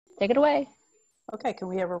take it away. Okay, can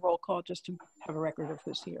we have a roll call just to have a record of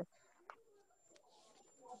who's here?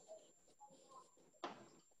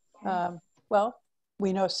 Well,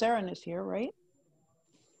 we know Saren is here, right?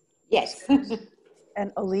 Yes.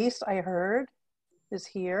 And Elise, I heard, is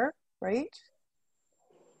here, right?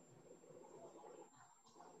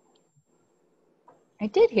 I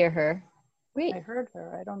did hear her. Wait, I heard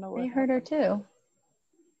her. I don't know what I heard her too.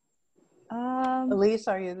 Elise,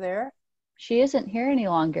 are you there? She isn't here any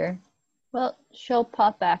longer. Well, she'll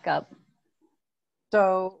pop back up.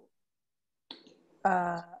 So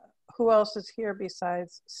who else is here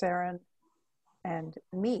besides Saren and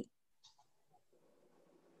me?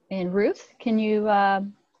 And Ruth, can you?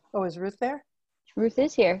 Oh, is Ruth there? Ruth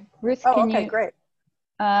is here. Ruth, Oh, can okay, you? great.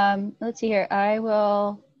 Let's see here. I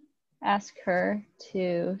will ask her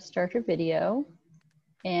to start her video,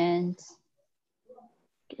 and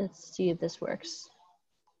let's see if this works.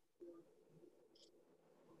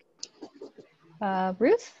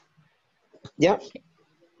 Ruth? Yep.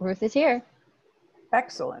 Ruth is here.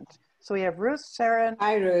 Excellent. So we have Ruth, Saren,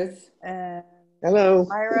 Hi, Ruth. and Hello.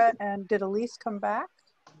 Myra, and did Elise come back?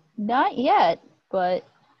 Not yet, but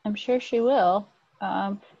I'm sure she will.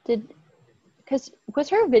 Because was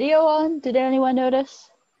her video on? Did anyone notice?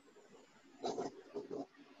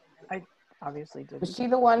 I obviously didn't. Was she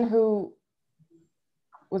the one who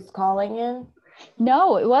was calling in?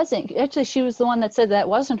 No, it wasn't. Actually, she was the one that said that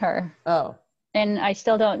wasn't her. Oh. And I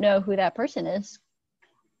still don't know who that person is.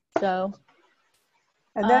 So.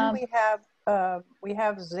 And then we have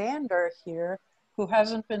Xander here, who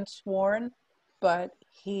hasn't been sworn, but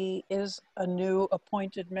he is a new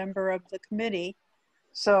appointed member of the committee.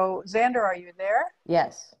 So Xander, are you there?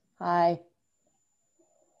 Yes. Hi.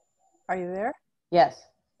 Are you there? Yes.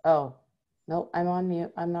 Oh. No, I'm on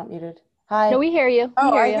mute. I'm not muted. Hi. No, we hear you.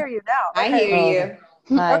 Oh, I hear you now. I Okay. hear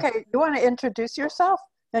you. Hi. Okay, you want to introduce yourself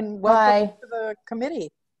and welcome to the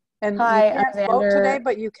committee. And Hi, you can't I'm vote Xander. today,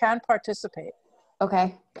 but you can participate.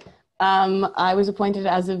 Okay. I was appointed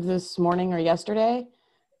as of this morning or yesterday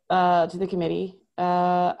to the committee.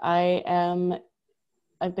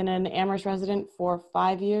 I've been an Amherst resident for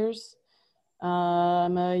 5 years.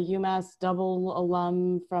 I'm a UMass double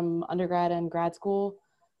alum from undergrad and grad school.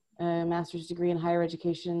 A master's degree in higher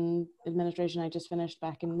education administration I just finished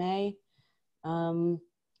back in May. I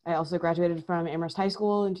also graduated from Amherst High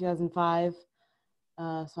School in 2005.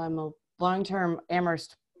 So I'm a long-term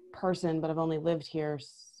Amherst person, but I've only lived here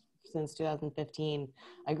since 2015.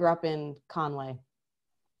 I grew up in Conway.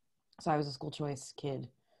 So I was a school choice kid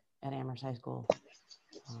at Amherst High School.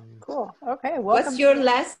 Cool. Okay. Welcome. What's your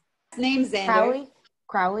last name, Xander?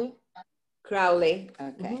 Crowley. Crowley.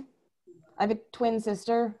 Okay. Mm-hmm. I have a twin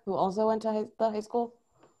sister who also went to the high school.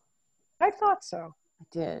 I thought so. I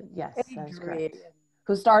did, yes, that is correct. Adrian.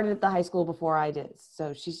 Who started at the high school before I did.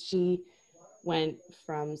 So she went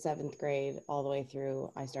from 7th grade all the way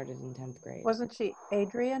through. I started in 10th grade. Wasn't she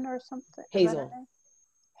Adrian or something? Hazel.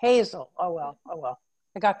 Hazel. Oh well.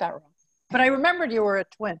 I got that wrong. But I remembered you were a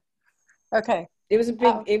twin. Okay. It was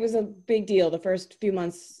a big deal. The first few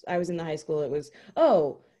months I was in the high school, it was,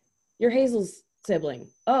 oh, you're Hazel's sibling.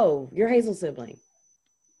 Oh, you're Hazel's sibling.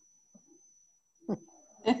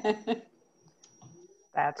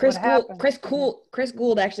 That's Chris what happened. Chris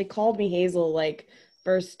Gould actually called me Hazel like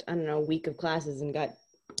first, I don't know, week of classes and got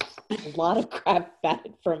a lot of crap back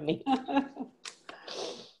from me.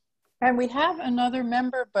 And we have another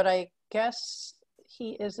member, but I guess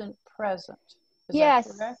he isn't present. Is Yes.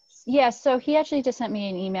 that correct? Yes. So he actually just sent me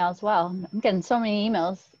an email as well. I'm getting so many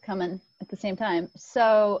emails coming at the same time.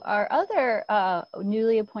 So our other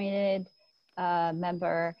newly appointed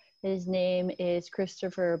member, his name is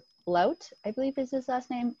Christopher Blout, I believe is his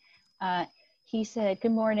last name. He said,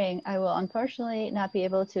 "Good morning. I will unfortunately not be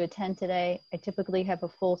able to attend today. I typically have a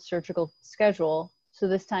full surgical schedule, so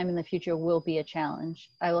this time in the future will be a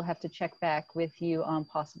challenge. I will have to check back with you on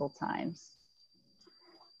possible times."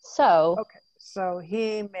 So. Okay. So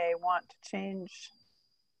he may want to change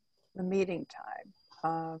the meeting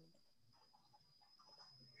time.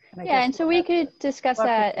 And so we could discuss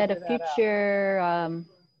that at a future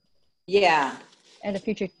at a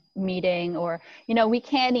future meeting, or we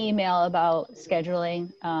can email about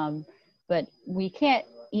scheduling, but we can't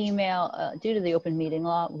email due to the open meeting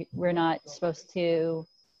law. We're not supposed to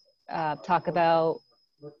talk about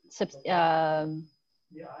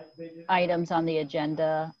items on the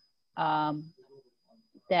agenda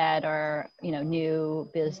that are new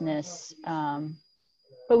business,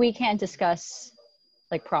 but we can discuss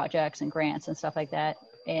like projects and grants and stuff like that,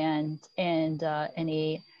 and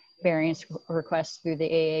any variance requests through the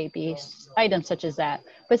AAB, items such as that.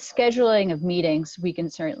 But scheduling of meetings, we can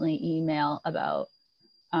certainly email about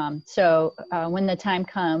So when the time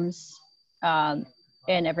comes and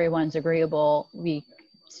everyone's agreeable,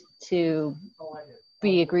 to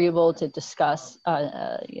be agreeable to discuss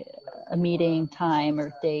a meeting time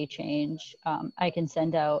or day change, I can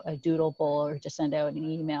send out a doodleable or just send out an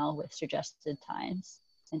email with suggested times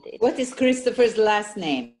and dates. What is Christopher's last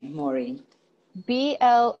name, Maureen?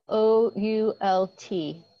 Bloult.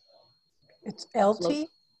 It's LT?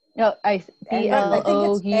 No,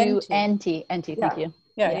 Blount. NT. Thank you.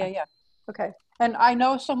 Yeah. Okay. And I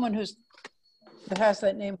know someone who has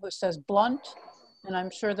that name who says Blunt, and I'm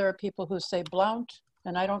sure there are people who say Blount,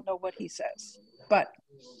 and I don't know what he says, but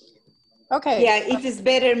okay. Yeah, it is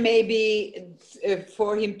better maybe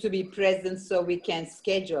for him to be present so we can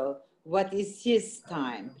schedule what is his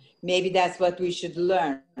time. Maybe that's what we should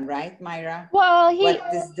learn, right, Myra? Well, what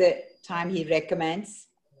is the time he recommends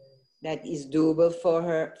that is doable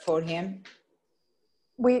for him?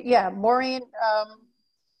 Maureen,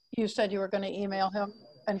 you said you were going to email him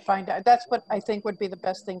and find out. That's what I think would be the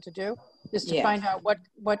best thing to do, is to find out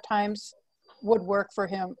what times would work for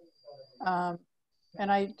him.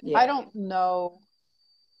 And I don't know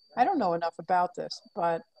enough about this,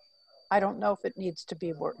 but I don't know if it needs to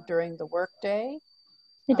be during the work day.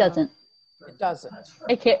 It doesn't. It doesn't.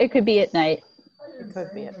 It could be at night. It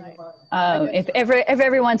could be at night. If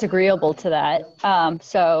everyone's agreeable to that.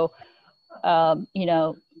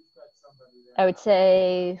 I would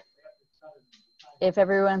say if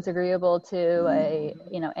everyone's agreeable to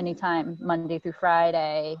anytime Monday through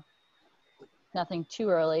Friday, nothing too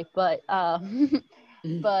early, but I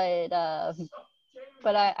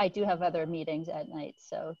do have other meetings at night,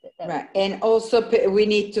 so right. And also we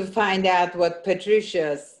need to find out what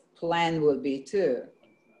Patricia's plan will be too.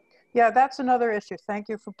 Yeah, that's another issue. Thank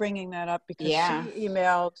you for bringing that up, because she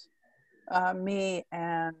emailed me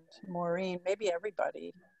and Maureen, maybe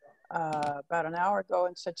everybody, about an hour ago,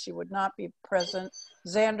 and said she would not be present.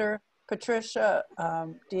 Xander, Patricia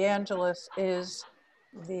DeAngelis is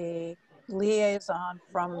the liaison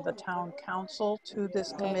from the town council to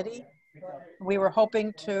this committee. We were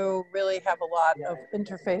hoping to really have a lot of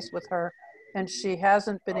interface with her, and she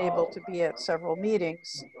hasn't been able to be at several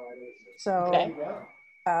meetings. So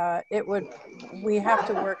we have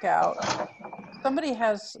to work out. Somebody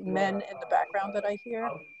has men in the background that I hear,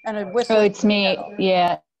 and a whistle. Oh, it's me.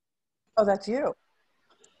 Yeah. Oh, that's you.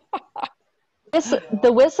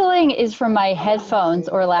 The whistling is from my headphones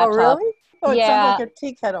or laptop. Oh, really? Oh, it sounds like a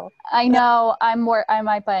tea kettle. I know. I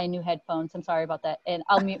might buy new headphones. I'm sorry about that. And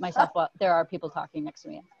I'll mute myself while there are people talking next to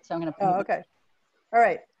me. So I'm going to. Oh, okay. All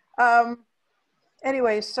right.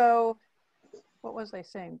 Anyway, so what was I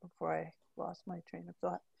saying before I lost my train of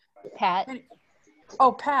thought? Pat.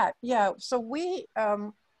 Pat. Yeah. So we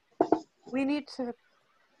need to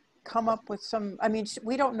come up with some,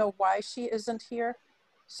 we don't know why she isn't here.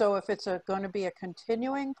 So if it's going to be a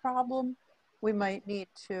continuing problem, we might need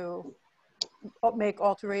to make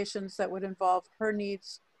alterations that would involve her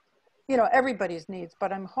needs, everybody's needs.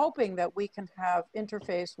 But I'm hoping that we can have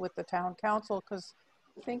interface with the town council, because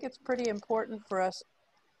I think it's pretty important for us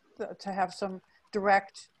to have some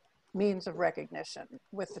direct means of recognition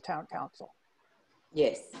with the town council.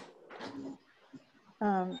 Yes.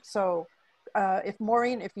 If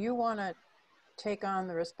Maureen, if you want to take on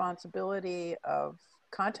the responsibility of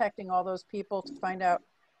contacting all those people to find out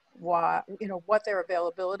what their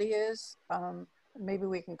availability is, maybe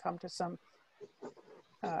we can come to some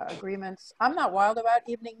agreements. I'm not wild about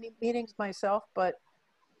evening meetings myself, but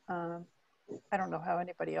I don't know how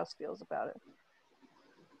anybody else feels about it.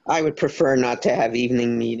 I would prefer not to have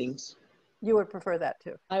evening meetings. You would prefer that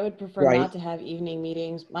too? I would prefer not to have evening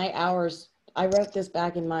meetings. My hours, I wrote this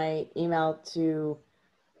back in my email to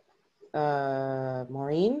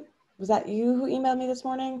Maureen. Was that you who emailed me this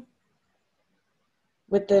morning?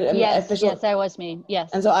 With the official? Yes, that was me. Yes.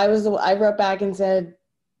 And so I wrote back and said,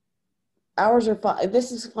 hours are fine.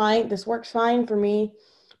 This is fine. This works fine for me.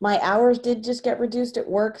 My hours did just get reduced at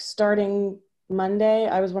work starting Monday.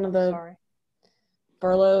 I was one of the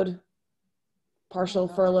furloughed, partial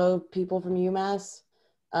furlough people from UMass.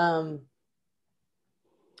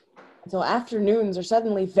 So afternoons are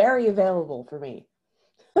suddenly very available for me.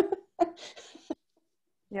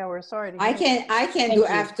 Yeah, we're sorry to I can do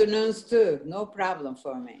afternoons too. No problem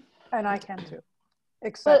for me. And I can too.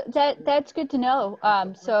 Except that's good to know.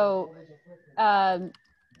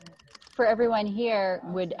 For everyone here,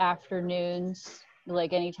 would afternoons,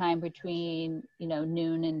 like anytime between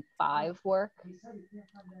noon and 5 work?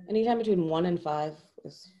 Anytime between 1 and 5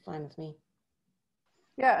 is fine with me.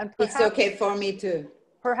 Yeah, and perhaps, it's okay for me too.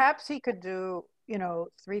 Perhaps he could do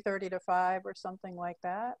 3:30 to 5 or something like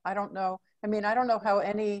that. I don't know. I don't know how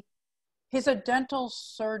any He's a dental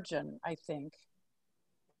surgeon, I think,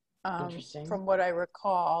 Interesting. from what I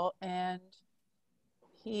recall. And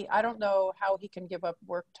I don't know how he can give up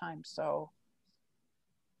work time. So,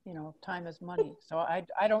 you know, time is money. So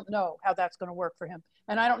I don't know how that's going to work for him.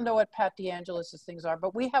 And I don't know what Pat DeAngelis' things are,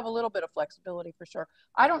 but we have a little bit of flexibility for sure.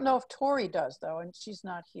 I don't know if Tori does though, and she's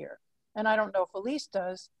not here. And I don't know if Elise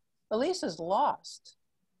does. Elise is lost.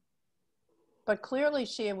 But clearly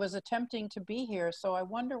she was attempting to be here, so I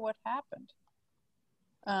wonder what happened.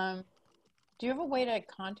 Do you have a way to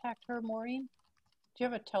contact her, Maureen? Do you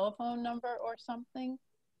have a telephone number or something?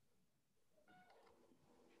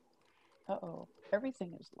 Uh-oh,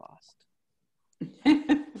 everything is lost.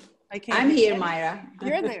 I can't. I'm here, Myra.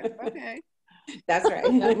 You're there, okay. That's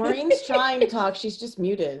right. Maureen's trying to talk. She's just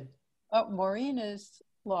muted. Oh, Maureen is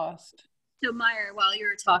lost. So Meyer, while you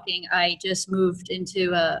were talking, I just moved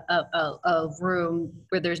into a room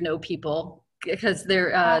where there's no people because there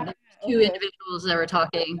there's two individuals that were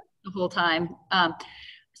talking the whole time.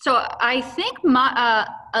 So I think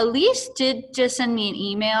Elise did just send me an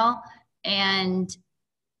email, and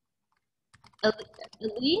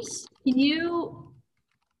Elise, can you?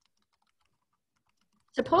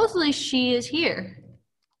 Supposedly she is here.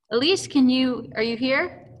 Elise, are you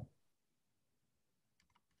here?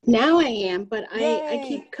 Now I am, but I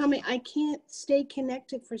keep coming. I can't stay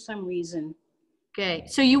connected for some reason. Okay,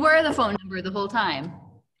 so you were the phone number the whole time?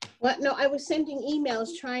 What? No, I was sending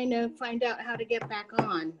emails trying to find out how to get back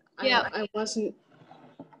on. Yeah. I wasn't,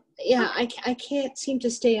 yeah, I can't seem to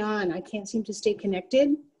stay on. I can't seem to stay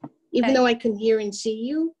connected, even though I can hear and see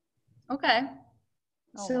you. Okay.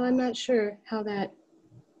 So I'm not sure how that, Are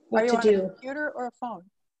what you to on do. a computer or a phone?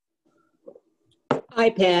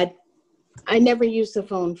 iPad. I never use the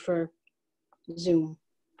phone for Zoom.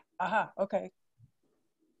 Aha, okay.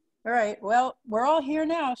 All right, well, we're all here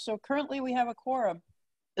now, so currently we have a quorum.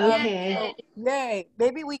 Okay. Yay,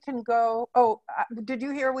 maybe we can go, oh, did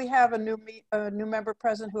you hear we have a new member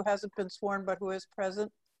present who hasn't been sworn but who is present?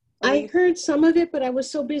 I heard some of it, but I was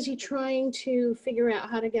so busy trying to figure out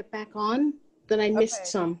how to get back on that I missed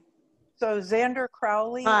some. So Xander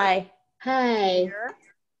Crowley. Hi. Hi. Here,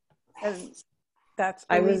 and that's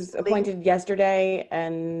I Elise was Lee. appointed yesterday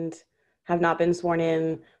and have not been sworn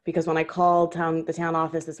in because when I called the town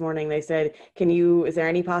office this morning, they said, is there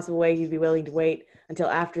any possible way you'd be willing to wait until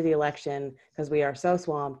after the election? Because we are so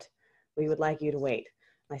swamped, we would like you to wait.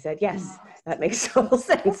 I said, yes, that makes total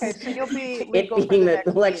sense. Okay, so you'll be, It being that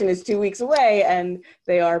the election is 2 weeks away and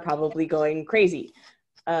they are probably going crazy.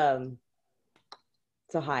 So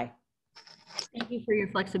hi. Thank you for your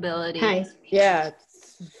flexibility. Hi. Yeah,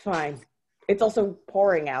 it's fine. It's also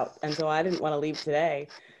pouring out, and so I didn't want to leave today.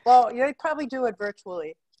 Well, they probably do it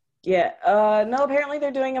virtually. Yeah, no, apparently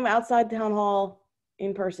they're doing them outside town hall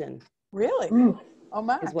in person. Really? Oh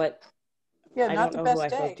my. Is what I don't the know best who I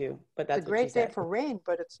day. spoke to, but that's it's a great day for rain,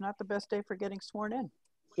 but it's not the best day for getting sworn in.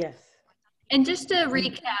 Yes. And just to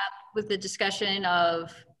recap with the discussion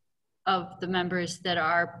of the members that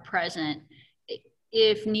are present,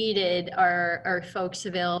 if needed, are folks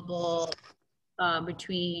available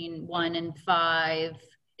between 1 and 5?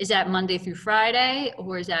 Is that Monday through Friday,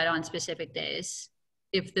 or is that on specific days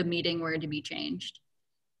if the meeting were to be changed?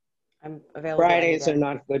 I'm available. Fridays are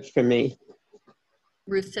not good for me.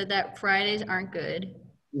 Ruth said that Fridays aren't good.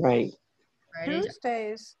 Right. Fridays.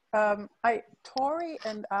 Tuesdays, Tori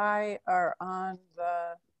and I are on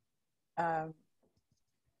the,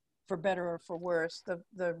 for better or for worse,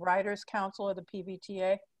 the Writers' Council of the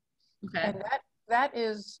PVTA. Okay. And that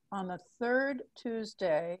is on the third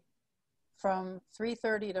Tuesday from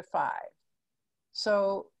 3:30 to 5.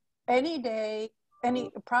 So any day,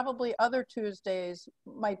 probably other Tuesdays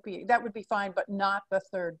that would be fine, but not the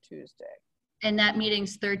third Tuesday. And that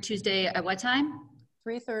meeting's third Tuesday at what time?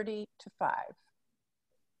 3:30 to 5.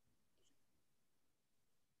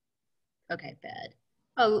 Okay, bad.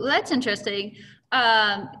 Oh, that's interesting.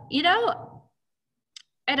 You know,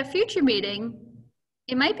 at a future meeting,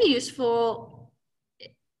 it might be useful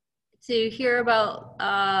to hear about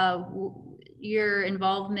your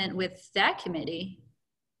involvement with that committee.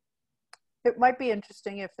 It might be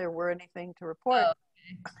interesting if there were anything to report.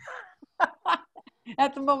 Oh, okay.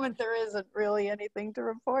 At the moment, there isn't really anything to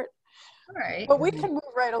report. All right. But we can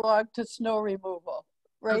move right along to snow removal,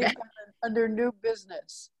 right? Okay. Under new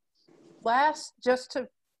business. Just to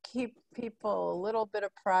keep people a little bit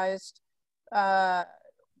apprised,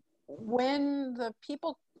 when the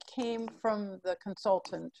people came from the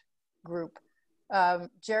consultant group,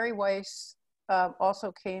 Jerry Weiss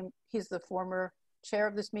also came. He's the former chair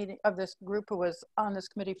of this meeting, of this group, who was on this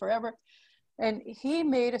committee forever. And he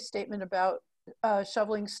made a statement about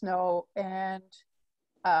shoveling snow and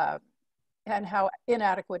how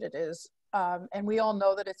inadequate it is. And we all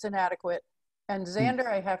know that it's inadequate. And Xander,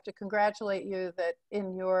 I have to congratulate you that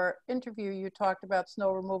in your interview, you talked about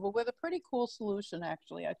snow removal with a pretty cool solution,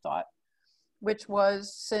 actually, I thought, which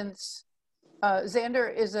was, since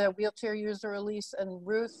Xander is a wheelchair user, Elise, and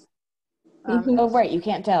Ruth. Oh, right. You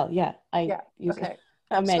can't tell. Yeah. I use okay.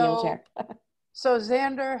 a manual chair. So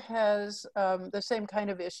Xander has the same kind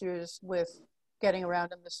of issues with getting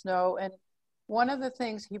around in the snow. And one of the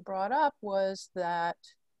things he brought up was that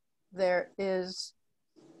there is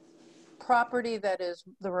property that is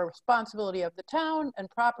the responsibility of the town and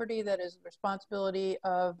property that is the responsibility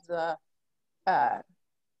of the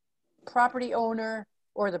property owner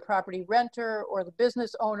or the property renter or the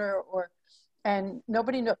business owner, and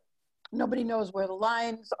nobody knows where the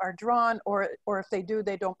lines are drawn, or if they do,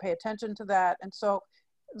 they don't pay attention to that. And so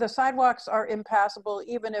the sidewalks are impassable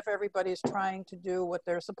even if everybody's trying to do what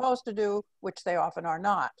they're supposed to do, which they often are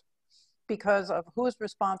not, because of whose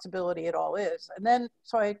responsibility it all is. And then,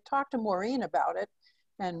 so I talked to Maureen about it,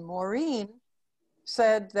 and Maureen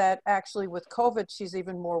said that actually with COVID, she's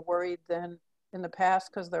even more worried than in the past,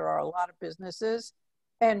 because there are a lot of businesses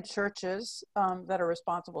and churches that are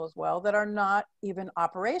responsible as well, that are not even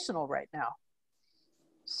operational right now.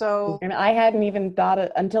 So, and I hadn't even thought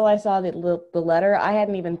until I saw the letter. I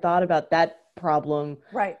hadn't even thought about that problem.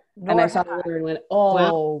 Right. And I saw the letter and went,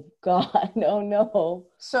 oh, God, no.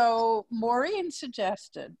 So Maureen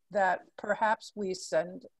suggested that perhaps we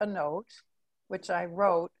send a note, which I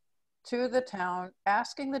wrote, to the town,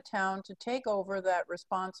 asking the town to take over that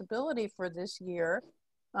responsibility for this year,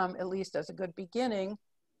 at least as a good beginning,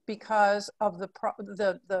 because of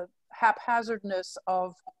the haphazardness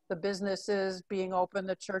of the businesses being open,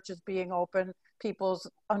 the churches being open, people's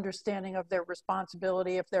understanding of their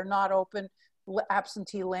responsibility if they're not open,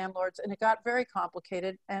 absentee landlords, and it got very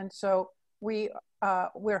complicated. And so we're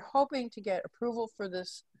hoping to get approval for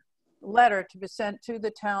this letter to be sent to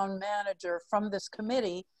the town manager from this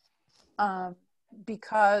committee,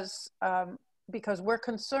 because we're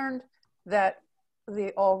concerned that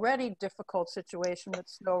the already difficult situation with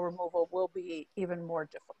snow removal will be even more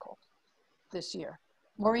difficult this year.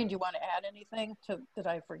 Maureen, do you want to add anything? Did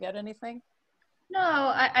I forget anything? No,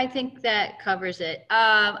 I think that covers it.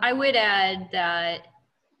 I would add that,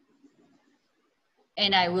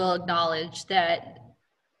 and I will acknowledge that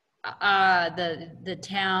the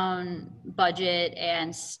town budget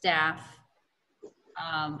and staff,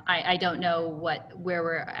 I don't know where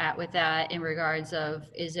we're at with that in regards of,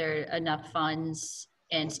 is there enough funds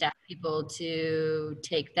and staff people to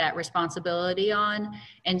take that responsibility on?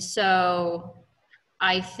 And so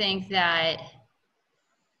I think that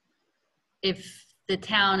if the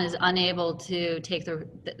town is unable to take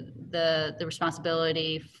the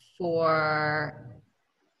responsibility for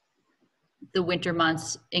the winter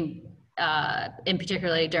months, in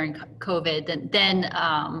particularly during COVID,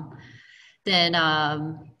 then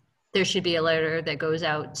there should be a letter that goes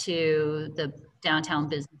out to the downtown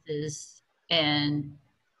businesses and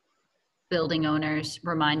building owners,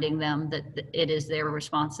 reminding them that it is their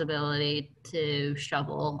responsibility to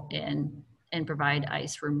shovel and provide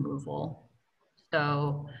ice removal.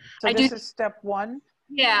 So this is step one.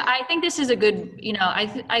 Yeah, I think this is a good,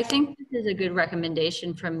 I think this is a good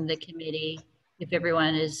recommendation from the committee. If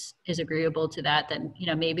everyone is agreeable to that, then,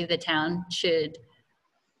 maybe the town should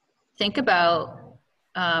think about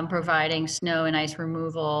providing snow and ice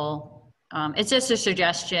removal. It's just a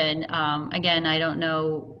suggestion. Again, I don't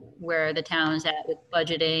know where the town is at with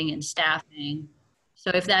budgeting and staffing.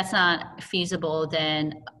 So if that's not feasible,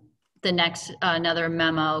 then the next, another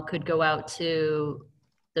memo could go out to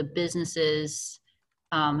the businesses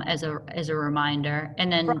as a reminder.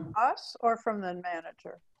 And then from us or from the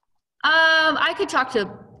manager? I could talk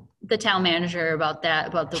to the town manager about that,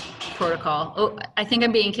 about the protocol. Oh, I think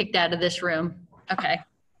I'm being kicked out of this room. Okay.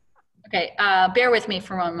 Bear with me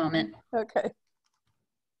for one moment. Okay.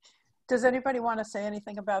 Does anybody want to say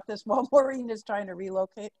anything about this while Maureen is trying to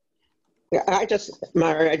relocate? Yeah, I just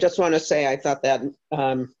want to say I thought that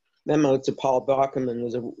memo to Paul Bockerman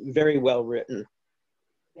was very well written.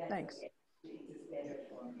 Thanks.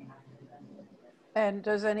 And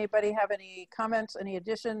does anybody have any comments, any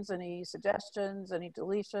additions, any suggestions, any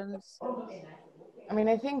deletions? I mean,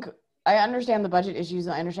 I think I understand the budget issues.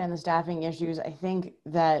 I understand the staffing issues. I think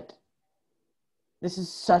that this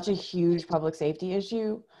is such a huge public safety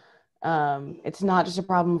issue. It's not just a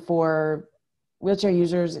problem for wheelchair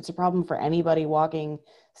users. It's a problem for anybody walking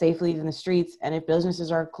safely in the streets. And if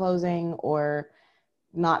businesses are closing or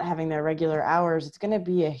not having their regular hours, it's going to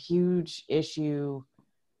be a huge issue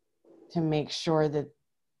to make sure that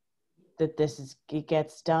it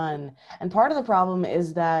gets done. And part of the problem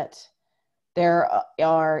is that there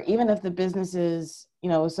are, even if the businesses, you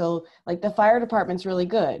know, so like the fire department's really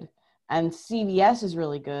good and CVS is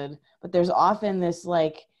really good, but there's often this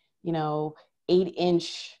like, you know,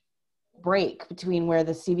 8-inch break between where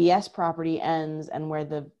the CVS property ends and where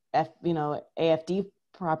the AFD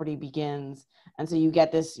property begins. And so you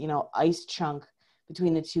get this, you know, ice chunk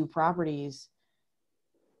between the two properties.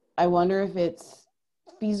 I wonder if it's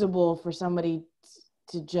feasible for somebody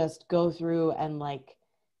to just go through and like,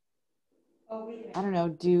 I don't know,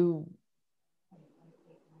 do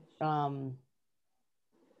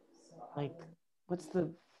like, what's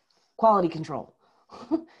the quality control?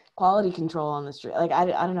 Quality control on the street. Like, I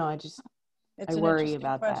don't know. It's I an worry interesting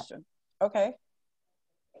about question. Okay.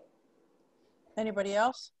 Anybody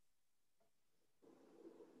else?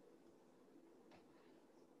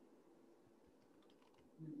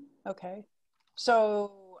 Okay.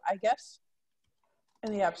 So I guess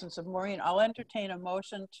in the absence of Maureen, I'll entertain a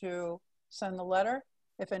motion to send the letter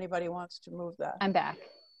if anybody wants to move that. I'm back.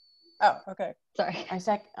 Oh, okay. Sorry. I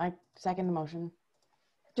second the motion.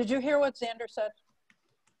 Did you hear what Xander said?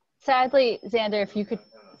 Sadly, Xander, if you could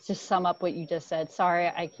just sum up what you just said. Sorry,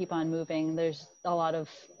 I keep on moving. There's a lot of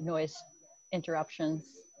noise interruptions.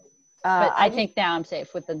 But I think now I'm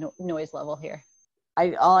safe with the noise level here.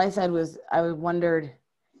 All I said was I wondered,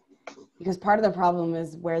 because part of the problem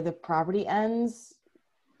is where the property ends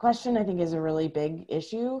question, I think, is a really big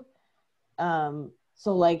issue.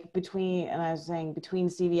 So like between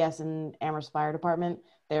CVS and Amherst Fire Department,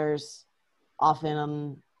 there's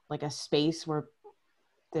often like a space where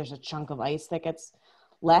there's a chunk of ice that gets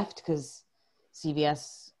left because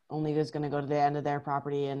CVS only is going to go to the end of their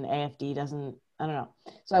property and AFD doesn't, I don't know.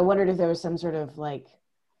 So I wondered if there was some sort of like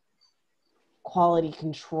quality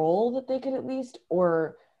control that they could at least,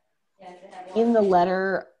 or in the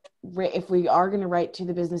letter, if we are going to write to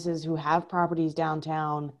the businesses who have properties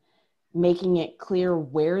downtown, making it clear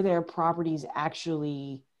where their properties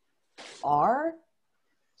actually are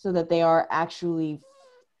so that they are actually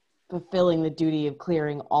fulfilling the duty of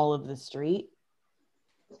clearing all of the street.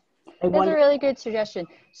 That's a really good suggestion.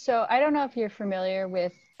 So I don't know if you're familiar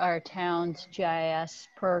with our town's GIS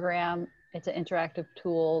program. It's an interactive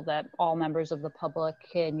tool that all members of the public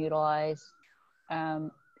can utilize. I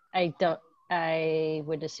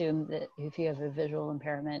would assume that if you have a visual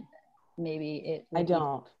impairment, maybe it would I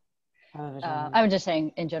don't. I'm just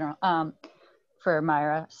saying in general, for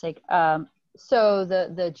Myra's sake. So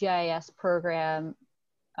the GIS program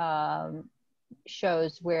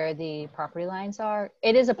shows where the property lines are.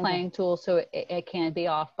 It is a planning tool, so it can be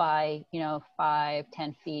off by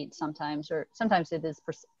 5-10 feet sometimes, or sometimes it is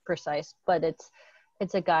precise, but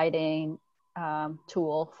it's a guiding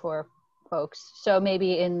tool for folks. So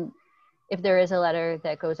maybe if there is a letter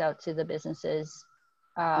that goes out to the businesses,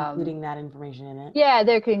 including that information in it. Yeah,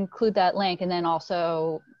 they can include that link, and then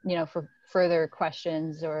also, for further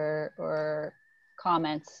questions or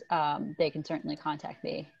comments, they can certainly contact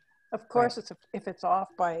me. Of course, if it's off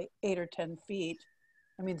by 8 or 10 feet.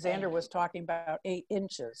 I mean, Xander was talking about 8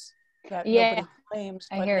 inches that nobody claims,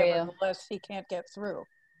 but nevertheless he can't get through.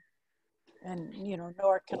 And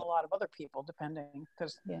nor can a lot of other people, depending,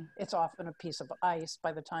 because it's often a piece of ice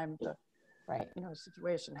by the time the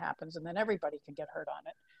situation happens, and then everybody can get hurt on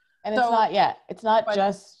it. And it's not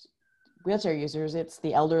just wheelchair users, it's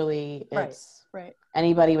the elderly, it's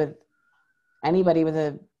anybody with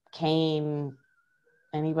a cane,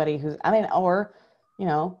 anybody who's, or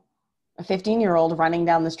a 15-year-old running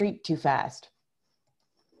down the street too fast.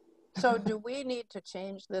 So do we need to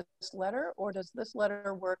change this letter, or does this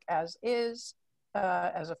letter work as is,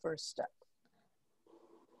 as a first step?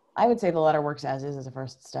 I would say the letter works as is as a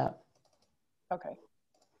first step. Okay.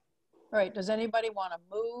 All right. Does anybody want to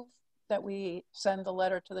move that we send the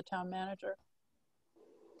letter to the town manager?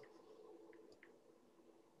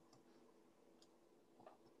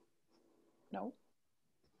 No.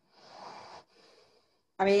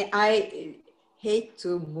 I mean, I hate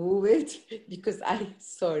to move it because I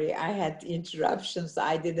had interruptions. So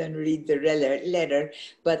I didn't read the letter,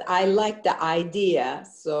 but I like the idea,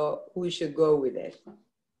 so we should go with it.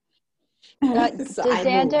 So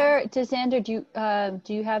Xander,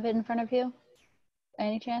 do you have it in front of you?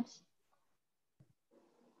 Any chance?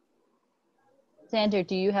 Xander,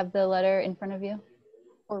 do you have the letter in front of you?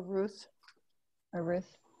 Or Ruth?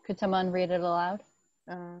 Could someone read it aloud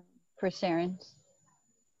for Sharon's?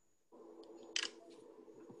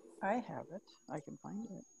 I have it. I can find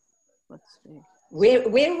it. Let's see.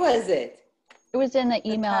 Where was it? It was in the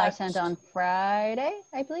email I sent on Friday,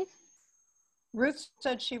 I believe. Ruth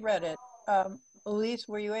said she read it. Elise,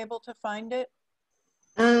 were you able to find it?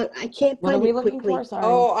 I can't find it quickly. For? Sorry.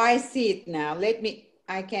 Oh, I see it now.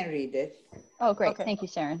 I can read it. Oh, great. Okay. Thank you,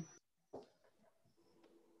 Sharon.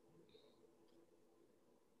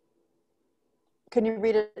 Can you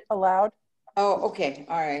read it aloud? Oh, okay.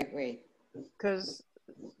 All right, wait. Because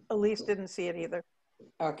Elise didn't see it either.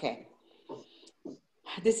 Okay.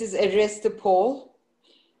 This is addressed to Paul.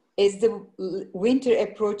 As the winter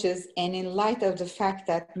approaches, and in light of the fact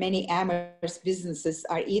that many Amherst businesses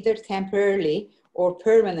are either temporarily or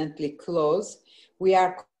permanently closed, we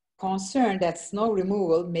are concerned that snow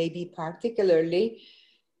removal may be particularly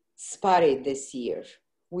spotty this year.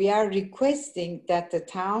 We are requesting that the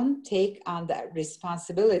town take on the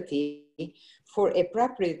responsibility for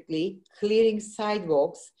appropriately clearing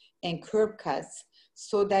sidewalks and curb cuts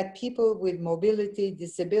so that people with mobility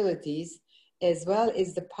disabilities as well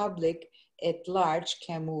as the public at large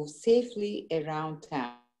can move safely around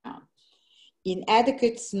town.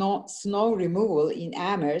 Inadequate snow removal in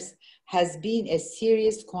Amherst has been a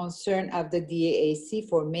serious concern of the DAAC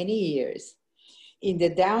for many years. In the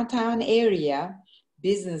downtown area,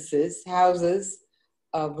 businesses, houses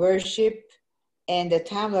of worship, and the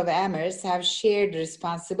town of Amherst have shared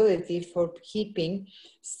responsibility for keeping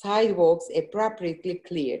sidewalks appropriately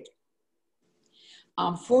cleared.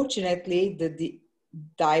 Unfortunately, the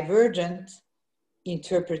divergent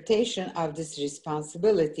interpretation of this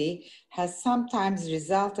responsibility has sometimes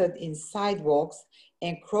resulted in sidewalks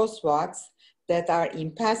and crosswalks that are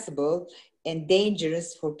impassable and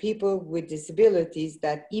dangerous for people with disabilities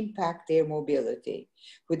that impact their mobility.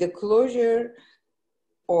 With the closure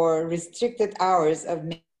or restricted hours of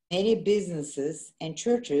many businesses and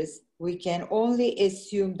churches, we can only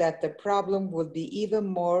assume that the problem will be even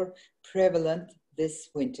more prevalent this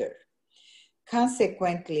winter.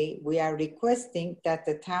 Consequently, we are requesting that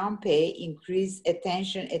the town pay increased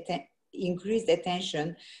attention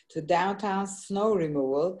to downtown snow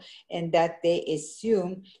removal and that they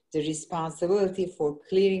assume the responsibility for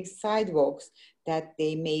clearing sidewalks that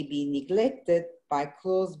they may be neglected by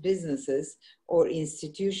closed businesses or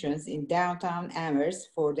institutions in downtown Amherst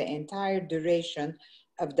for the entire duration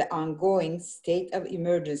of the ongoing state of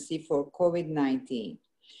emergency for COVID-19.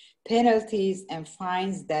 Penalties and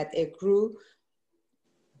fines that accrue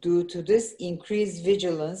due to this increased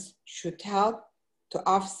vigilance should help to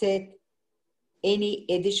offset any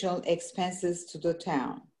additional expenses to the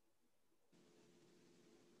town,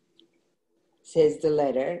 says the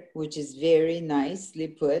letter, which is very nicely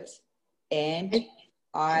put. And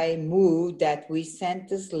I move that we send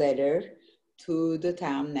this letter to the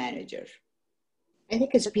town manager. I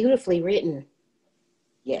think it's beautifully written.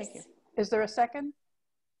 Yes. Is there a second?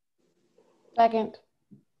 Second.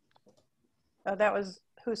 That was,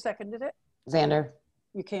 who seconded it? Xander.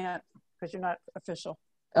 You can't, because you're not official.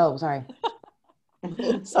 Oh, sorry.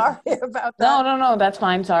 Sorry about that. No, that's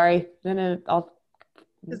fine. Sorry. Then I'll.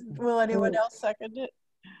 Will anyone else second it?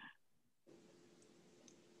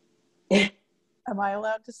 Am I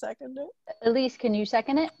allowed to second it? Elise, can you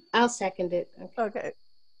second it? I'll second it. Okay.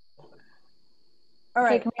 All Okay,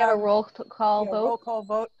 right. can we have a roll call vote? Roll call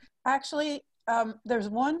vote. Actually, there's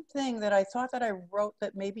one thing that I thought that I wrote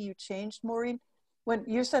that maybe you changed, Maureen. When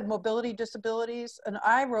you said mobility disabilities, and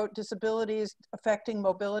I wrote disabilities affecting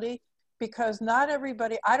mobility, because not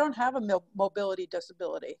everybody, I don't have a mobility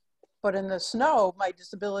disability, but in the snow, my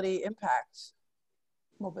disability impacts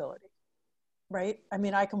mobility, right? I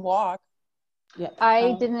mean, I can walk. Yeah.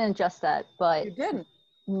 I didn't adjust that, but You didn't.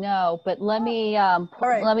 no, but let me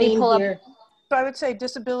right. let me pull up. So I would say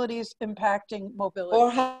disabilities impacting mobility.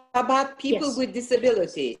 Or how about people Yes. with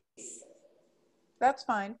disabilities? That's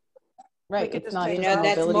fine. Right. can It's just not. take You just know,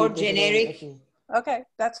 that's mobility more disability generic. issue. Okay,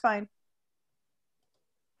 that's fine.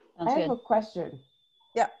 I Sounds have good. a question.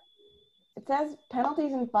 Yeah. It says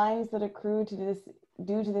penalties and fines that accrue to this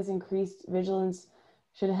due to this increased vigilance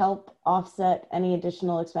should help offset any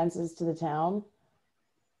additional expenses to the town.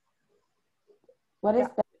 What does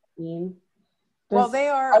that mean? Well, they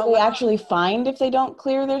are they actually fined if they don't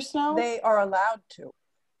clear their snow? They are allowed to.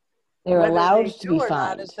 They're Whether allowed they to do be or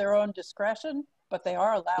not fined. is their own discretion, but they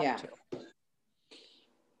are allowed Yeah. to.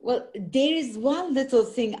 Well, there is one little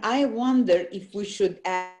thing I wonder if we should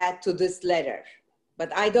add to this letter,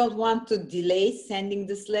 but I don't want to delay sending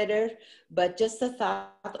this letter, but just a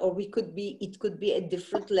thought, or it could be a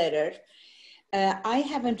different letter. I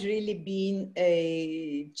haven't really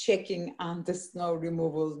been checking on the snow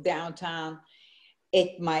removal downtown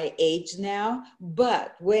at my age now,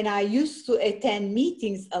 but when I used to attend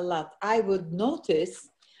meetings a lot, I would notice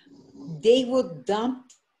they would dump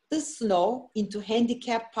the snow into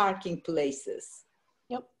handicap parking places.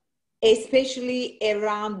 Yep. Especially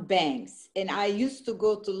around banks. And I used to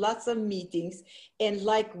go to lots of meetings, and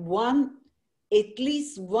like at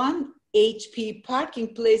least one HP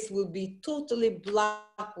parking place will be totally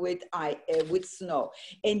blocked with snow.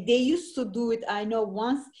 And they used to do it, I know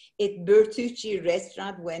once at Bertucci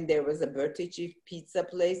restaurant, when there was a Bertucci pizza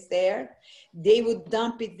place there, they would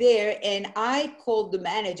dump it there. And I called the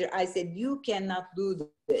manager, I said, you cannot do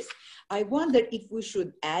this. I wonder if we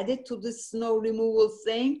should add it to the snow removal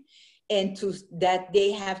thing, and to that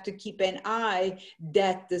they have to keep an eye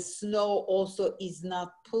that the snow also is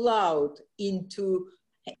not plowed into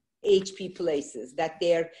HP places, that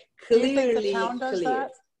they're clearly Do you think the town does cleared.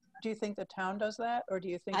 that? Do you think the town does that, or do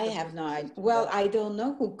you think I the have no idea. businesses do Well, that? I don't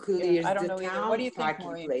know who clears I don't the know either. town What do you think, parking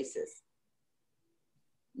Maureen? places.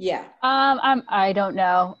 Yeah. I don't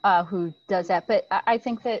know who does that, but I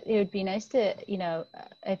think that it would be nice to,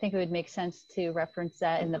 I think it would make sense to reference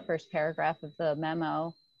that in the first paragraph of the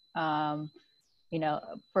memo,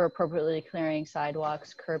 for appropriately clearing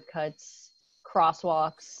sidewalks, curb cuts,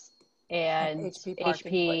 crosswalks, and HP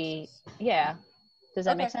parking places. Yeah. Does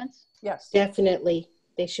that Okay. make sense? Yes. Definitely.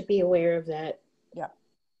 They should be aware of that. Yeah.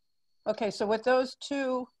 Okay, so with those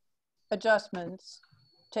two adjustments,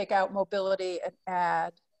 take out mobility and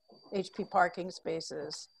add HP parking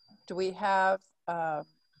spaces. Do we have,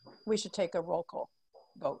 we should take a roll call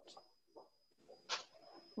vote.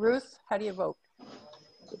 Ruth, how do you vote?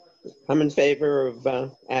 I'm in favor of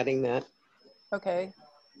adding that. Okay.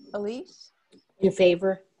 Elise? In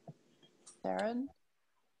favor? Sharon?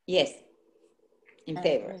 Yes. In And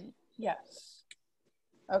favor. yes.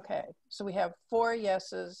 Okay, so we have 4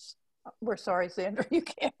 yeses. We're sorry, Sandra, you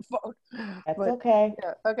can't vote. That's But- okay.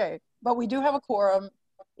 Yeah, okay, but we do have a quorum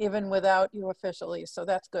even without you officially, so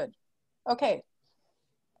that's good. Okay,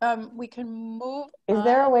 we can move. Is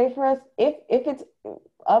there a on. way for us, if it's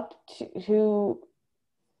up to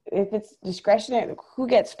if it's discretionary, who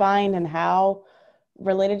gets fined and how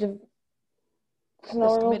related to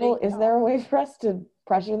snow This removal? committee? Is there a way for us to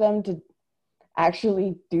pressure them to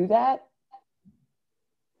actually do that?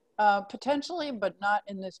 Potentially, but not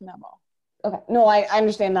in this memo. Okay, no, I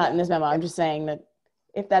understand not in this memo. I'm just saying that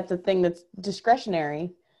if that's a thing that's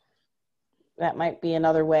discretionary, that might be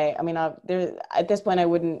another way. I mean, there at this point, I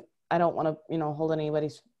don't want to, hold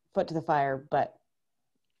anybody's foot to the fire, but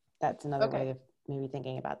that's another Okay. way of maybe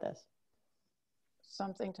thinking about this.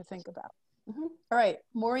 Something to think about. Mhm. All right,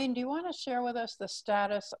 Maureen, do you want to share with us the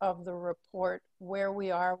status of the report, where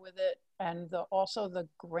we are with it, and also the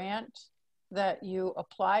grant that you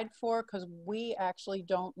applied for? Because we actually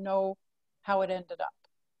don't know how it ended up.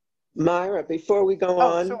 Myra, before we go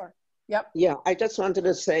Oh, on, sure. Yep. yeah, I just wanted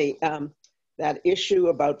to say that issue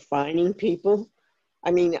about fining people.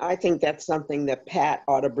 I mean, I think that's something that Pat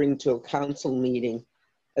ought to bring to a council meeting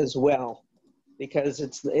as well, because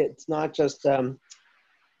it's not just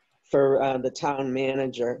for the town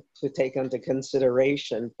manager to take into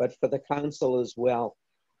consideration, but for the council as well,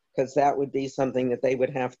 because that would be something that they would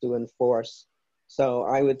have to enforce. So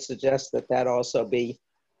I would suggest that that also be,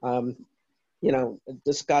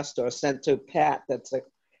 discussed or sent to Pat.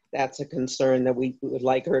 That's a concern that we would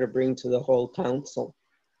like her to bring to the whole council.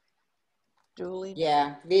 Julie?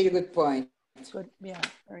 Yeah, very good point. Good. Yeah,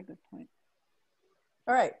 very good point.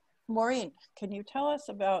 All right, Maureen, can you tell us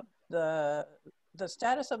about the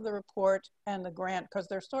status of the report and the grant? Because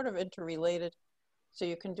they're sort of interrelated, so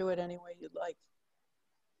you can do it any way you'd like.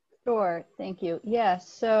 Sure, thank you. Yeah,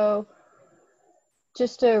 so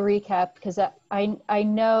just to recap, because I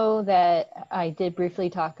know that I did briefly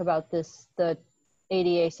talk about this, the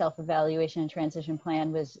ADA self-evaluation and transition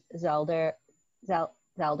plan was Zelder? Is that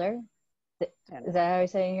how you're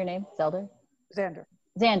saying your name? Zelder? Xander.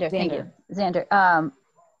 Xander, thank you. Xander,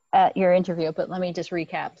 at your interview, but let me just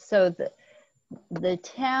recap. So the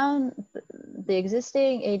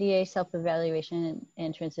existing ADA self-evaluation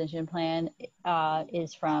and transition plan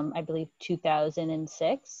is from, I believe,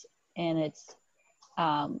 2006, and it's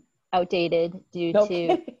outdated due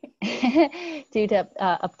to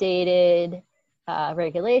updated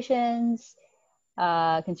regulations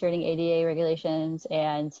concerning ADA regulations,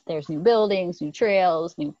 and there's new buildings, new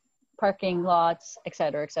trails, new parking lots, et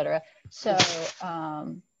cetera, et cetera.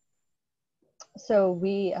 So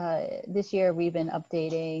we this year we've been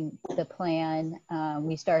updating the plan.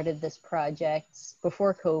 We started this project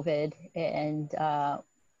before COVID,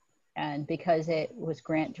 and because it was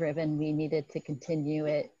grant driven, we needed to continue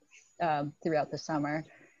it throughout the summer.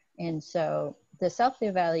 And so the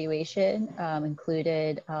self-evaluation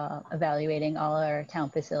included evaluating all our town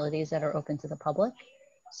facilities that are open to the public.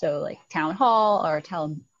 So like town hall, our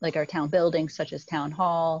town buildings such as town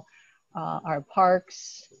hall, our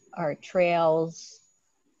parks, our trails,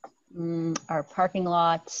 our parking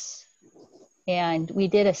lots. And we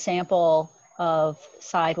did a sample of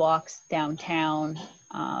sidewalks downtown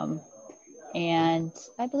And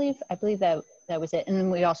I believe that was it. And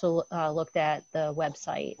then we also looked at the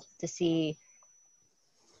website to see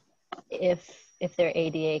if they're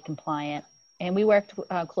ADA compliant. And we worked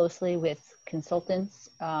closely with consultants.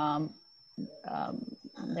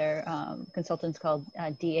 They're consultants called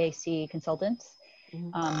DAC Consultants.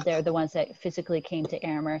 They're the ones that physically came to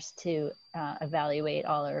Amherst to evaluate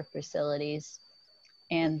all our facilities.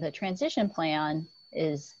 And the transition plan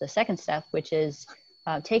is the second step, which is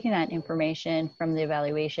taking that information from the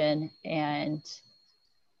evaluation and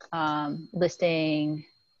listing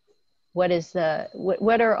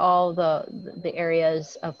what are all the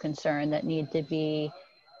areas of concern that need to be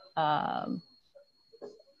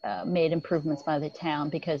made improvements by the town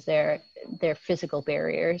because they're physical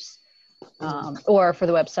barriers, or for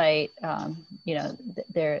the website, you know,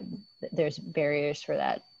 there's barriers for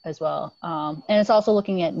that as well. And it's also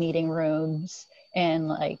looking at meeting rooms and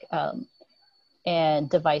like and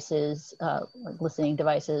devices, like listening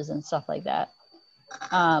devices and stuff like that.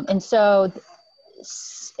 And so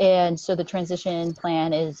the transition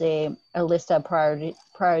plan is a list of priority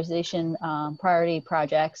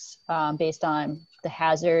projects based on the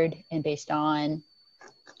hazard and based on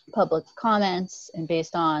public comments and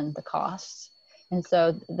based on the costs. And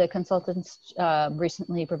so the consultants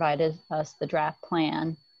recently provided us the draft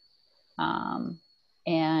plan.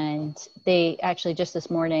 And they actually just this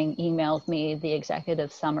morning emailed me the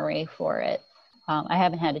executive summary for it. I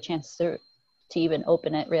haven't had a chance to even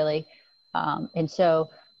open it really. And so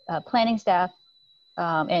planning staff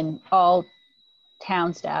and all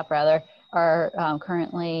town staff rather are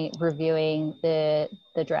currently reviewing the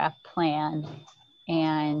draft plan.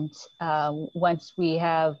 And once we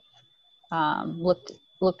have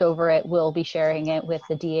looked over it, we'll be sharing it with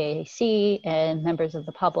the DAC and members of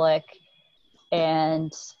the public,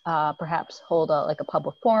 and perhaps hold a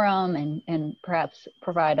public forum and perhaps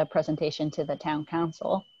provide a presentation to the town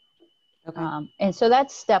council. Okay. And so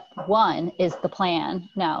that's step one, is the plan.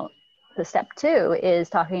 Now, the step two is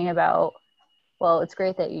talking about, well, it's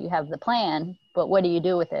great that you have the plan, but what do you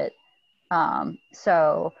do with it? You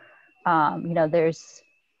know, there's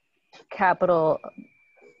capital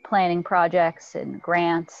planning projects and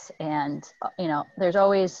grants, and you know, there's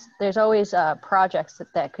always projects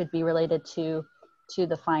that could be related to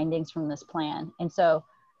the findings from this plan. And so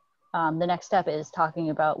the next step is talking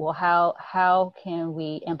about, well, how can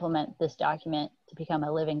we implement this document to become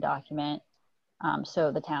a living document,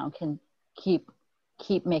 so the town can keep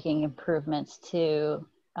making improvements to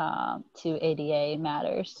ADA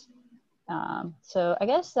matters. So I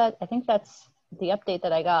think that's the update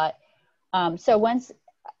that I got. So once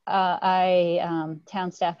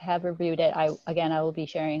town staff have reviewed it, I will be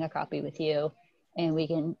sharing a copy with you, and we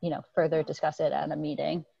can, you know, further discuss it at a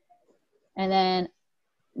meeting. And then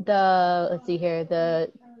let's see here,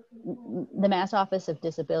 the Mass Office of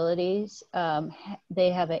Disabilities,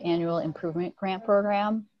 they have an annual improvement grant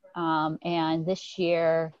program. And this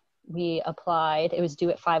year we applied. It was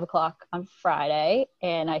due at 5 o'clock on Friday,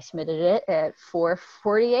 and I submitted it at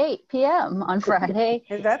 4:48 p.m. on Friday.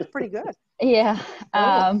 Hey, that's pretty good. Yeah.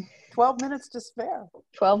 12 minutes to spare.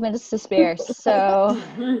 12 minutes to spare. So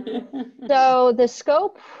the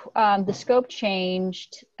scope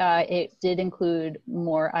changed. It did include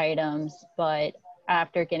more items, but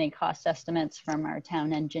after getting cost estimates from our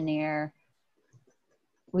town engineer,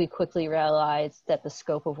 we quickly realized that the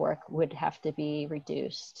scope of work would have to be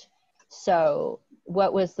reduced. So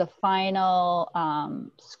what was the final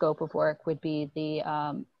scope of work would be the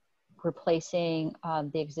replacing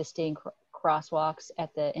the existing crosswalks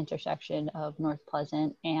at the intersection of North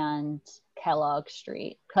Pleasant and Kellogg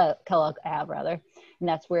Ave rather, and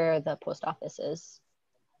that's where the post office is.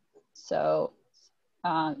 So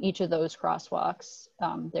each of those crosswalks,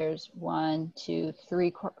 there's 1, 2,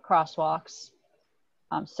 3 crosswalks.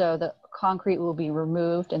 So the concrete will be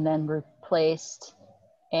removed and then replaced,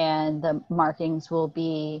 and the markings will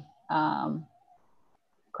be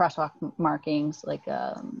crosswalk markings like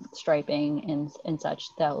striping and such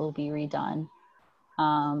that will be redone,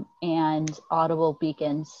 and audible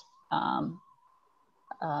beacons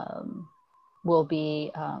will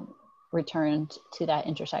be returned to that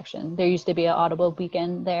intersection. There used to be an audible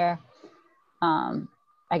beacon there.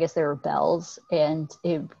 I guess there were bells, and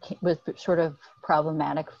it was sort of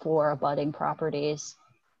problematic for abutting properties.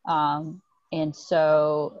 And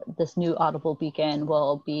so this new audible beacon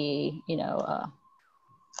will be, you know,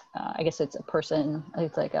 I guess it's a person,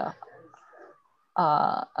 it's like a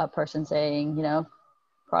person saying, you know,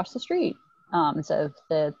 cross the street, instead of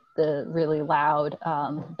the really loud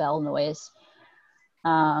bell noise.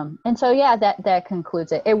 And so, yeah, that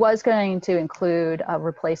concludes it. It was going to include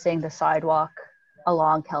replacing the sidewalk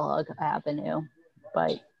along Kellogg Avenue,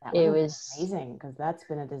 but That it would be was amazing because that's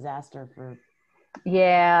been a disaster for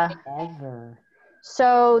yeah. ever.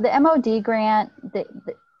 So the MOD grant,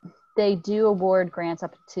 they do award grants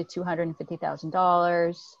up to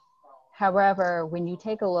 $250,000. However, when you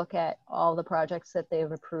take a look at all the projects that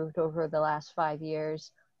they've approved over the last 5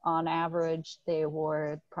 years, on average, they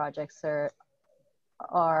award projects that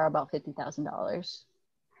are about $50,000.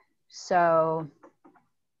 So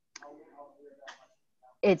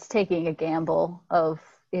it's taking a gamble of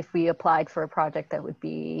if we applied for a project that would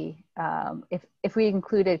be, if we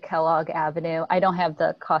included Kellogg Avenue, I don't have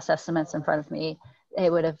the cost estimates in front of me, it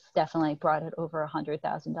would have definitely brought it over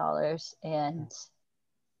 $100,000. And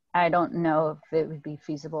I don't know if it would be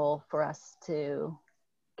feasible for us to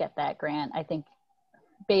get that grant. I think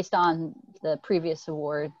based on the previous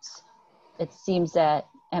awards, it seems that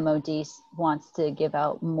MOD wants to give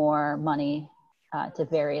out more money to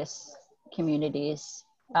various communities.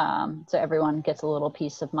 So everyone gets a little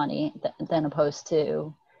piece of money than opposed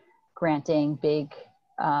to granting big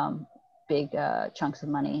chunks of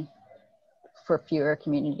money for fewer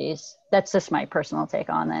communities. That's just my personal take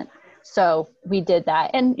on it. So we did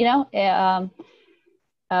that, and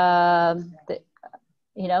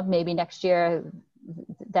maybe next year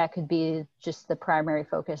that could be just the primary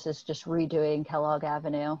focus is just redoing Kellogg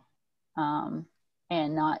Avenue, and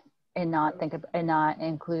not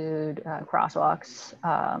include crosswalks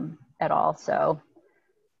at all. So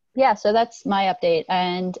yeah, so that's my update,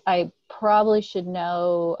 and I probably should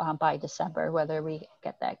know by December whether we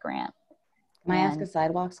get that grant. Can I ask a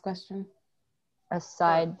sidewalks question? A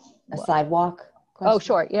sidewalk question? Oh,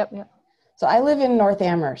 sure. Yep. So I live in North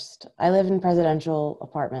Amherst. I live in presidential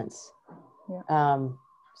apartments. Yeah.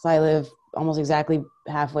 So I live almost exactly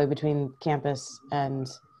halfway between campus and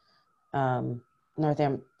North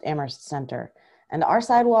Amherst Center. And our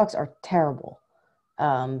sidewalks are terrible.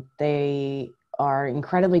 They are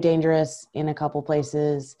incredibly dangerous in a couple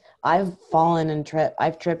places. I've fallen and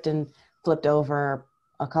I've tripped and flipped over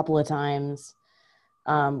a couple of times.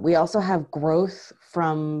 We also have growth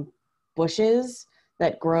from bushes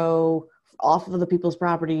that grow off of the people's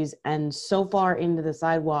properties and so far into the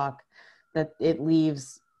sidewalk that it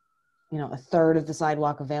leaves, a third of the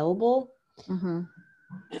sidewalk available. Mm-hmm.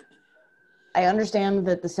 I understand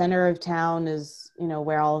that the center of town is,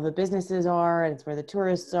 where all of the businesses are, and it's where the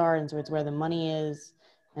tourists are, and so it's where the money is,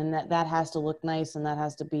 and that has to look nice, and that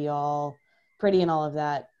has to be all pretty and all of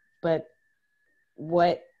that. But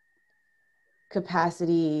what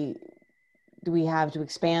capacity do we have to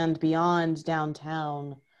expand beyond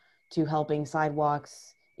downtown to helping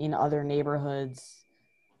sidewalks in other neighborhoods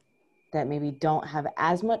that maybe don't have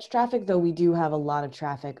as much traffic, though we do have a lot of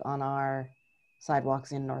traffic on our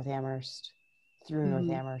sidewalks in North Amherst, through Mm-hmm.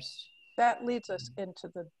 North Amherst? That leads us into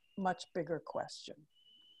the much bigger question.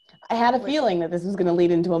 I had a feeling that this was going to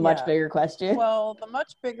lead into a much bigger question. Well, the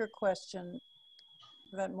much bigger question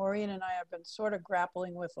that Maureen and I have been sort of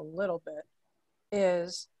grappling with a little bit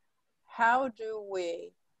is, how do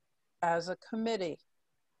we, as a committee,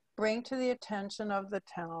 bring to the attention of the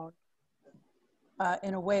town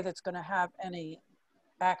in a way that's going to have any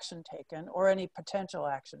action taken or any potential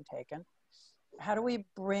action taken? How do we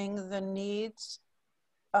bring the needs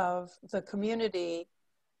of the community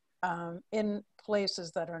in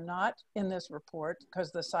places that are not in this report,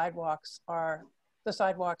 because the sidewalks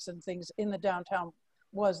and things in the downtown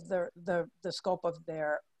was the scope of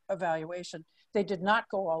their evaluation. They did not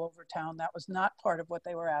go all over town. That was not part of what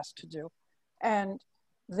they were asked to do. And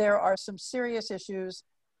there are some serious issues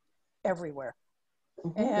everywhere.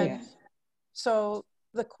 Mm-hmm. And so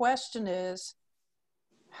the question is,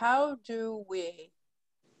 how do we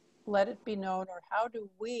let it be known, or how do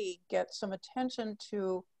we get some attention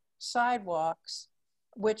to sidewalks,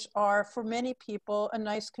 which are for many people a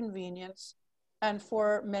nice convenience, and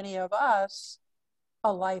for many of us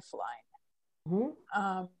a lifeline?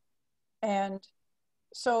 Mm-hmm. And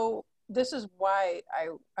so this is why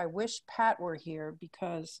I wish Pat were here,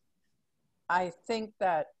 because I think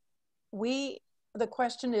that the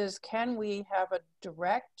question is, can we have a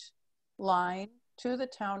direct line to the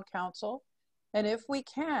town council? And if we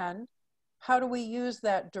can, how do we use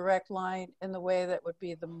that direct line in the way that would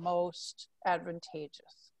be the most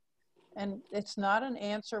advantageous? And it's not an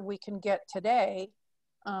answer we can get today,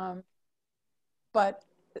 but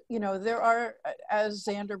there are, as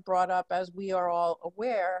Xander brought up, as we are all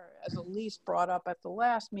aware, as Elise brought up at the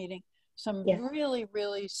last meeting, some really,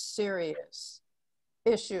 really serious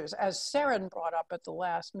issues, as Saren brought up at the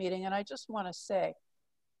last meeting. And I just want to say,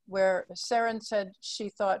 where Saren said she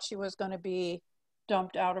thought she was going to be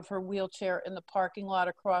dumped out of her wheelchair in the parking lot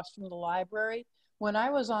across from the library. when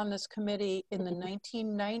I was on this committee in the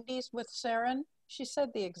 1990s with Saren, she said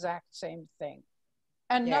the exact same thing.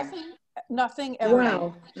 And Yeah. nothing ever.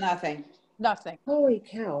 Wow. Nothing. Holy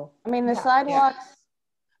cow. I mean, the Yeah. sidewalks.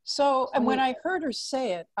 So, and when I heard her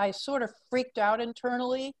say it, I sort of freaked out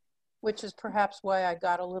internally, which is perhaps why I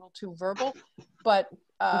got a little too verbal. But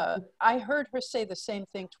I heard her say the same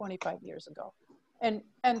thing 25 years ago. And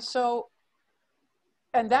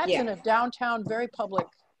that's in a downtown, very public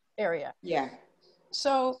area. Yeah.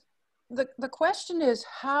 So the question is,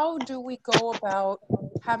 how do we go about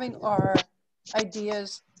having our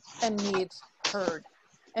ideas and needs heard?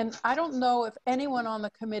 And I don't know if anyone on the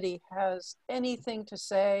committee has anything to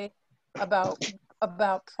say about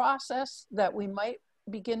process that we might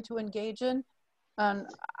begin to engage in. And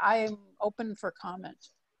I'm open for comment.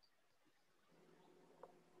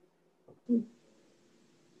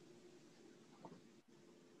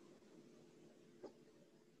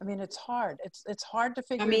 I mean, it's hard. It's hard to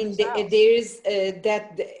figure this out.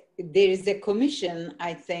 There is a commission,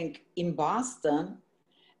 I think, in Boston.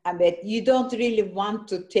 I mean, you don't really want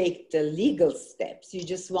to take the legal steps. You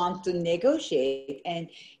just want to negotiate and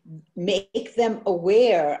make them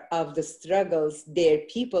aware of the struggles their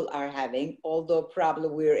people are having, although probably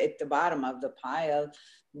we're at the bottom of the pile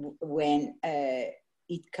when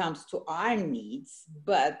it comes to our needs,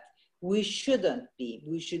 but we shouldn't be.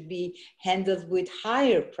 We should be handled with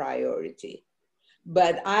higher priority.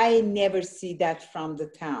 But I never see that from the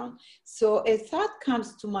town. So a thought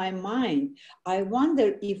comes to my mind. I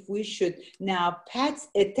wonder if we should, now Pat's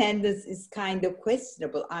attendance is kind of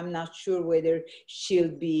questionable. I'm not sure whether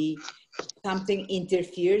she'll be, something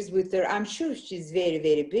interferes with her. I'm sure she's very,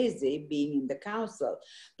 very busy being in the council.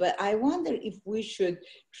 But I wonder if we should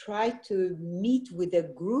try to meet with a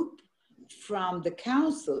group from the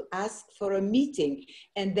council, ask for a meeting,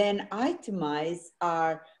 and then itemize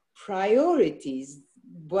our priorities,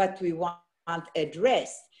 what we want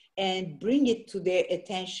addressed, and bring it to their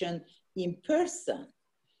attention in person.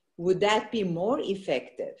 Would that be more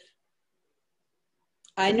effective?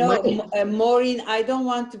 I know, Maureen, I don't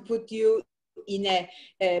want to put you in a,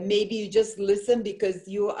 maybe you just listen because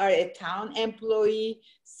you are a town employee,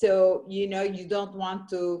 so you know you don't want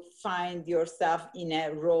to find yourself in a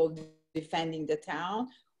role defending the town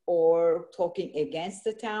or talking against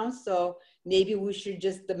the town. So maybe we should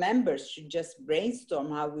just, the members should just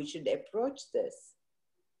brainstorm how we should approach this.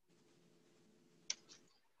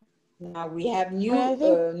 Now we have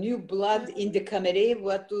new blood in the committee.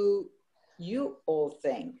 What do you all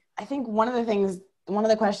think? I think one of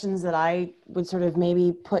the questions that I would sort of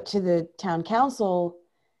maybe put to the town council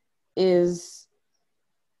is,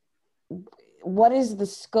 what is the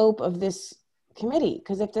scope of this committee?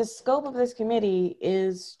 Because if the scope of this committee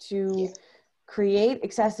is to create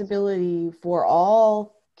accessibility for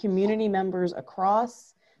all community members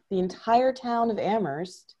across the entire town of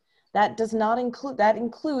Amherst, that does not include, that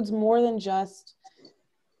includes more than just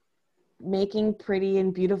making pretty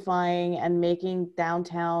and beautifying and making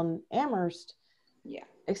downtown Amherst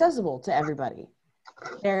accessible to everybody.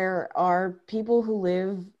 There are people who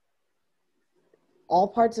live all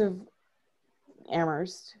parts of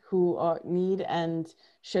Amherst who need and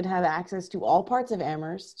should have access to all parts of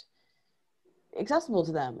Amherst accessible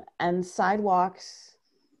to them, and sidewalks,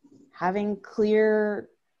 having clear,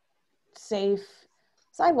 safe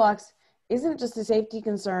sidewalks isn't just a safety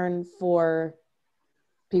concern for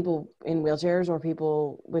people in wheelchairs or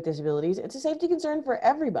people with disabilities. It's a safety concern for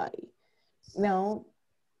everybody. You know,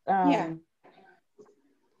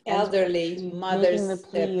 elderly mothers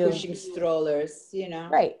pushing strollers, you know.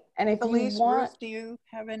 Right. And if Elise, you want, Ruth, do you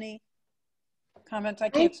have any comments? I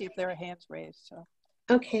can't see if there are hands raised. So.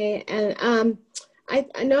 Okay, and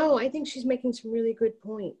I think she's making some really good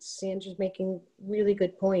points. Sandra's making really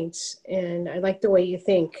good points, and I like the way you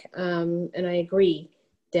think. And I agree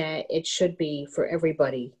that it should be for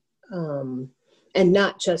everybody, and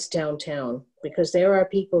not just downtown, because there are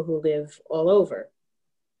people who live all over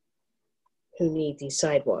who need these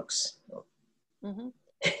sidewalks. Mm-hmm.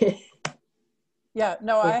 Yeah,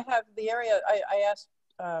 no, I have the area. I asked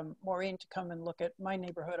Maureen to come and look at my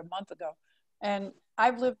neighborhood a month ago, and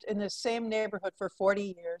I've lived in the same neighborhood for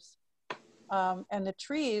 40 years. And the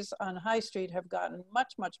trees on High Street have gotten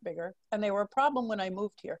much, much bigger. And they were a problem when I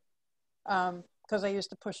moved here because I used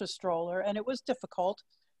to push a stroller and it was difficult,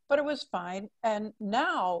 but it was fine. And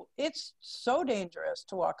now it's so dangerous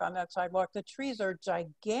to walk on that sidewalk. The trees are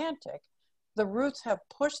gigantic. The roots have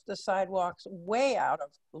pushed the sidewalks way out of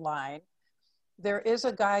line. There is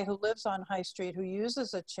a guy who lives on High Street who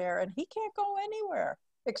uses a chair and he can't go anywhere.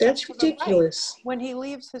 That's ridiculous. When he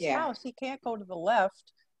leaves his house, he can't go to the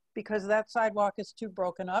left because that sidewalk is too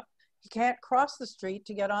broken up. He can't cross the street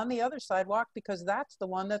to get on the other sidewalk because that's the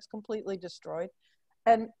one that's completely destroyed.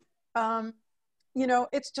 And, you know,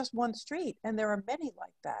 it's just one street and there are many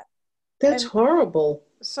like that. That's horrible.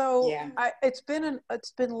 So Yeah. it's been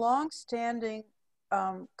long-standing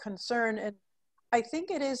concern, and I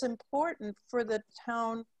think it is important for the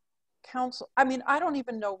town council. I mean, I don't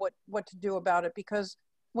even know what to do about it, because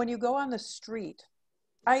when you go on the street,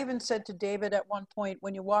 I even said to David at one point,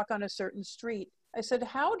 when you walk on a certain street, I said,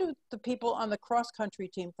 how do the people on the cross-country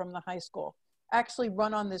team from the high school actually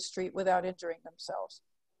run on this street without injuring themselves?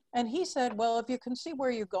 And he said, well, if you can see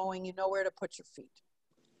where you're going, you know where to put your feet.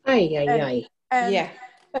 Ay, ay, ay. And, Yeah.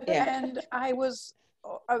 and I was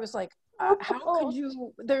like, how could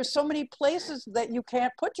you, there's so many places that you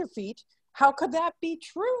can't put your feet. How could that be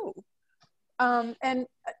true? And,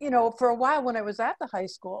 you know, for a while when I was at the high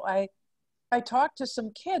school, I talked to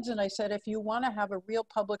some kids and I said, if you want to have a real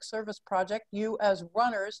public service project, you as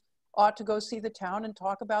runners ought to go see the town and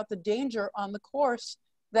talk about the danger on the course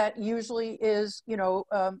that usually is,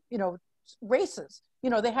 races. You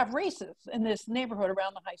know, they have races in this neighborhood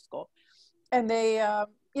around the high school. And they,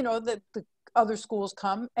 the other schools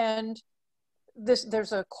come, and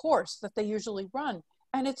there's a course that they usually run,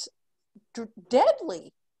 and it's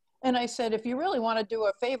deadly. And I said, if you really want to do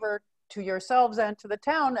a favor to yourselves and to the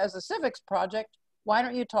town as a civics project, why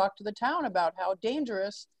don't you talk to the town about how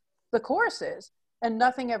dangerous the course is? And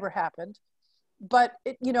nothing ever happened. But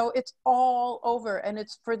it's all over, and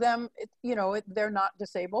it's for them. They're not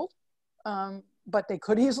disabled, but they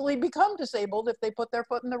could easily become disabled if they put their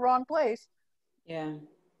foot in the wrong place. Yeah.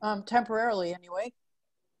 Temporarily, anyway,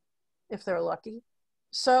 if they're lucky.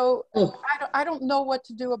 So I don't know what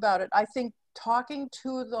to do about it. I think talking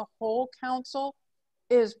to the whole council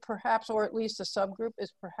is perhaps, or at least a subgroup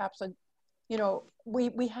is perhaps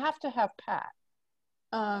we have to have Pat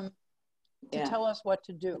to tell us what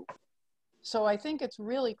to do. So I think it's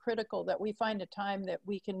really critical that we find a time that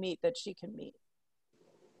we can meet, that she can meet.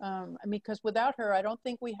 Because without her, I don't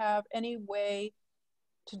think we have any way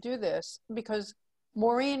to do this, because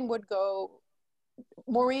Maureen's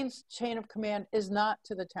chain of command is not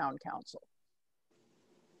to the town council.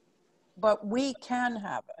 But we can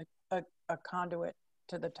have a conduit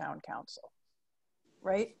to the town council,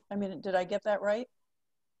 right? I mean, did I get that right?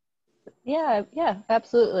 Yeah,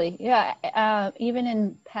 absolutely. Yeah, even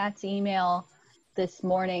in Pat's email this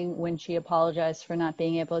morning when she apologized for not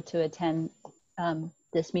being able to attend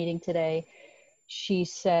this meeting today, she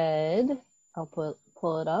said, I'll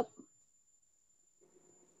pull it up.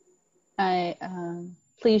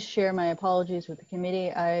 Please share my apologies with the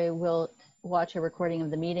committee. I will watch a recording of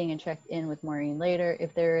the meeting and check in with Maureen later.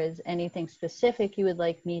 If there is anything specific you would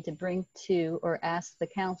like me to bring to or ask the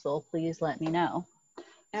council, please let me know.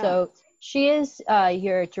 Oh. So she is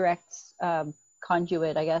your direct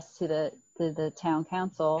conduit, I guess, to the town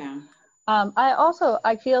council. Yeah.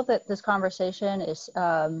 I feel that this conversation is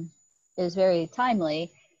very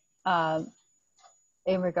timely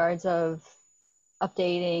in regards of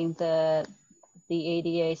updating the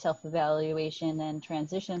ADA self-evaluation and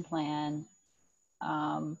transition plan,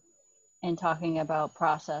 and talking about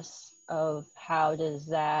process of how does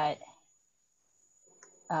that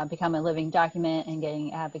become a living document and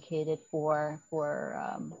getting advocated for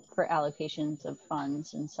allocations of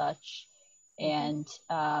funds and such. And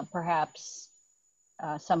perhaps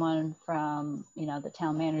someone from the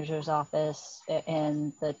town manager's office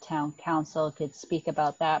and the town council could speak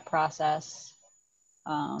about that process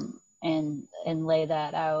and lay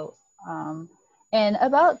that out. And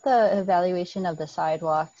about the evaluation of the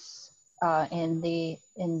sidewalks in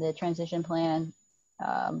the transition plan,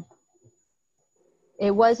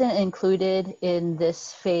 it wasn't included in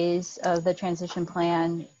this phase of the transition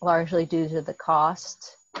plan, largely due to the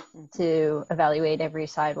cost to evaluate every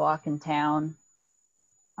sidewalk in town.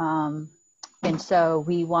 And so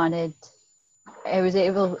I was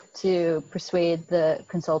able to persuade the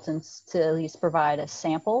consultants to at least provide a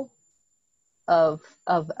sample of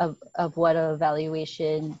what an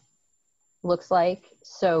evaluation looks like,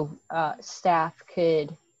 so staff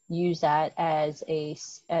could use that as a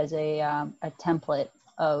template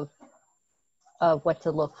of what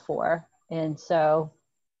to look for. And so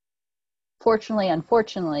fortunately,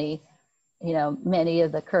 unfortunately, many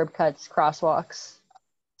of the curb cuts, crosswalks,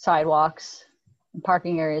 sidewalks, and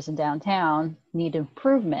parking areas in downtown need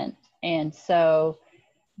improvement. And so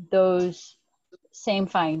those same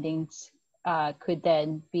findings could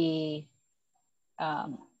then be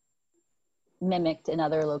mimicked in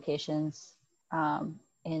other locations.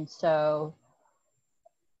 And so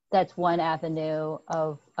that's one avenue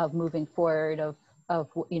of moving forward, of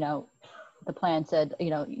the plan said, you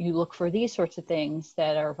know, you look for these sorts of things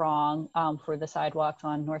that are wrong for the sidewalks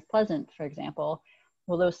on North Pleasant, for example.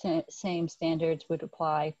 Well, those same standards would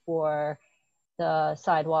apply for the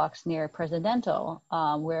sidewalks near Presidential,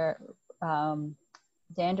 where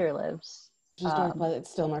Xander lives. It's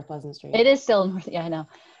still North Pleasant Street. It is still North, yeah, I know.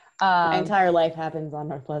 My entire life happens on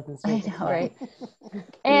North Pleasant Street. I know, right?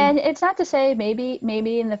 And it's not to say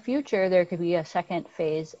maybe in the future there could be a second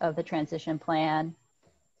phase of the transition plan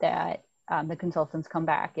that the consultants come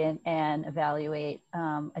back and evaluate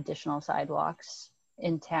additional sidewalks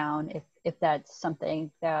in town if that's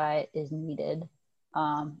something that is needed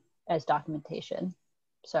as documentation.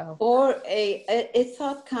 So, or a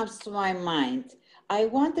thought comes to my mind. I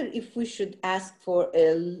wonder if we should ask for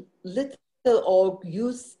a little or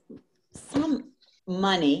use some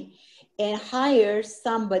money and hire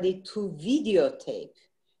somebody to videotape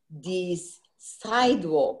these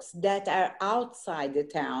sidewalks that are outside the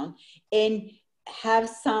town and have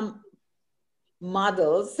some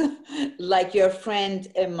models like your friend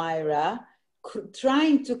Myra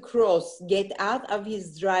trying to cross, get out of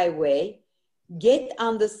his driveway, get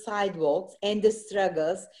on the sidewalks and the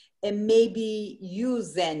struggles, and maybe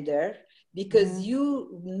use Xander because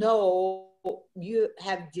you know you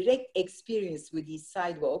have direct experience with these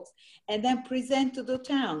sidewalks, and then present to the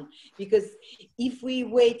town. Because if we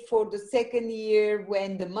wait for the second year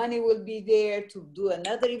when the money will be there to do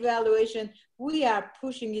another evaluation, we are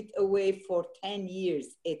pushing it away for 10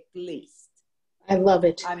 years at least. I love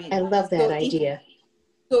it. I mean, I love that idea.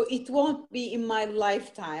 So it won't be in my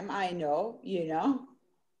lifetime, I know, you know.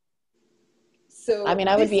 So I mean,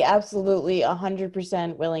 I would be absolutely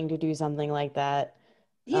 100% willing to do something like that.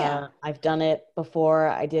 Yeah. I've done it before.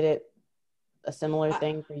 I did a similar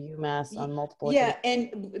thing for UMass on multiple occasions.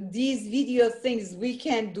 And these video things, we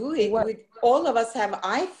can do it with, all of us have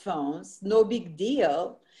iPhones, no big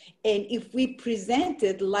deal. And if we present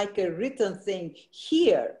it like a written thing,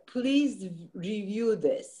 here, please review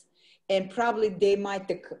this. And probably they might,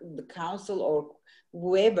 the council or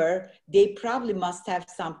whoever, they probably must have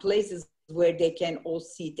some places where they can all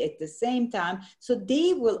sit at the same time, so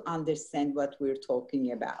they will understand what we're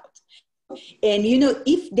talking about. And you know,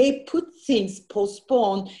 if they put things,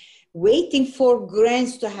 postpone, waiting for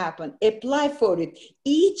grants to happen, apply for it,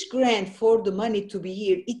 each grant for the money to be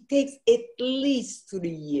here, it takes at least 3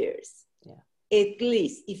 years. At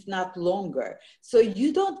least, if not longer. So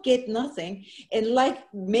you don't get nothing. And like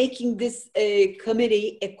making this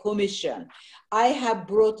committee a commission, I have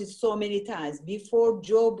brought it so many times. Before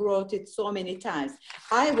Joe brought it so many times.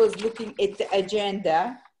 I was looking at the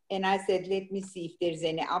agenda and I said, let me see if there's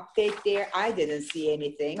any update there. I didn't see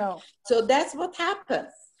anything. No. So that's what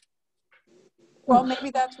happens. Well, maybe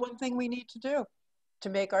that's one thing we need to do to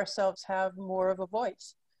make ourselves have more of a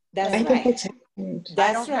voice. That's I right. think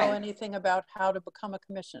I don't know anything about how to become a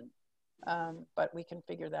commission, but we can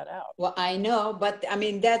figure that out. Well, I know, but I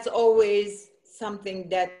mean, that's always something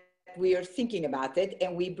that we are thinking about it,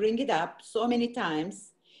 and we bring it up so many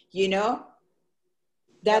times, you know,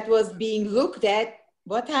 that was being looked at.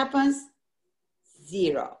 What happens?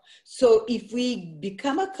 Zero. So if we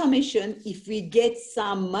become a commission, if we get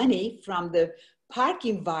some money from the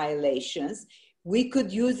parking violations, we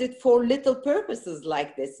could use it for little purposes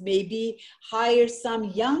like this. Maybe hire some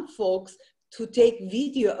young folks to take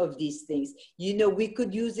video of these things. You know, we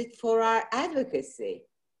could use it for our advocacy.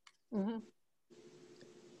 Mm-hmm.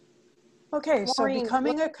 Okay, so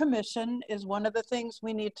becoming a commission is one of the things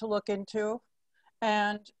we need to look into.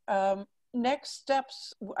 And next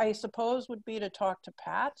steps, I suppose, would be to talk to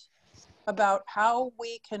Pat about how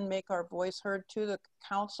we can make our voice heard to the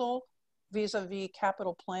council vis-a-vis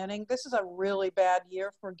capital planning. This is a really bad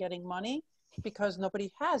year for getting money because nobody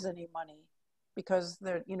has any money because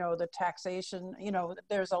there, you know, the taxation, you know,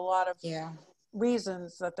 there's a lot of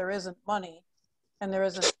reasons that there isn't money and there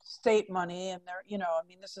isn't state money and there, you know, I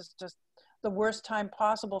mean, this is just the worst time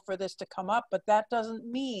possible for this to come up, but that doesn't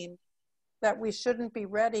mean that we shouldn't be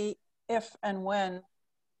ready if and when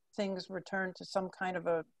things return to some kind of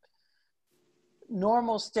a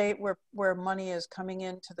normal state where money is coming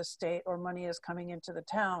into the state or money is coming into the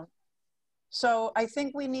town. So I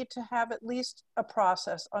think we need to have at least a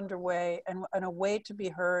process underway and a way to be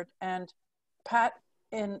heard, and Pat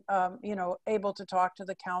in you know, able to talk to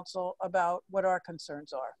the council about what our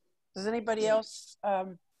concerns are. Does anybody else?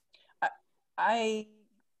 I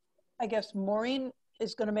guess Maureen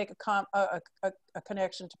is going to make a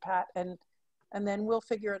connection to Pat, and then we'll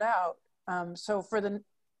figure it out. So for the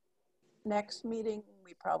next meeting,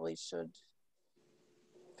 we probably should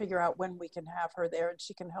figure out when we can have her there and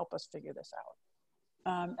she can help us figure this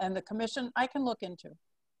out. And the commission, I can look into.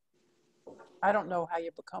 I don't know how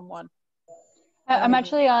you become one. I'm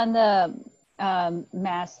actually on the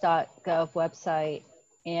mass.gov website,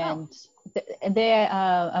 and they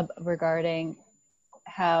regarding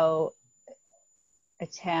how a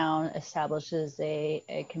town establishes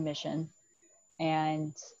a commission,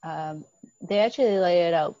 and they actually lay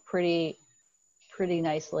it out pretty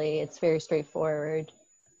nicely. It's very straightforward.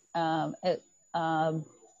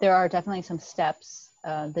 There are definitely some steps.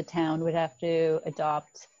 The town would have to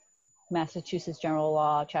adopt Massachusetts General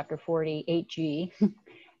Law, Chapter 48G.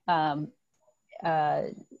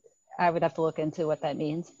 I would have to look into what that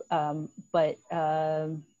means, but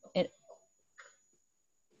so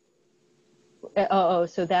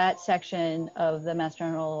that section of the Mass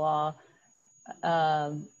General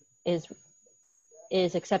Law is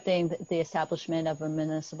accepting the establishment of a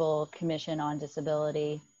municipal commission on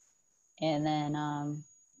disability, and then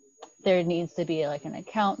there needs to be like an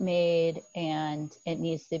account made, and it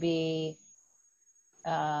needs to be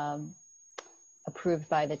approved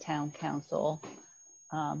by the town council.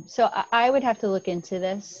 So I would have to look into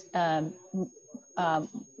this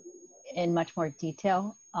in much more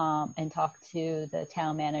detail and talk to the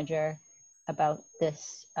town manager about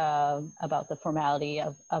this, about the formality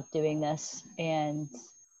of doing this. And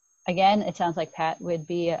again, it sounds like Pat would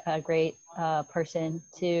be a great person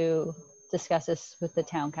to discuss this with the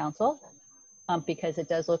town council, because it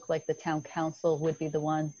does look like the town council would be the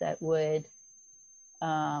ones that would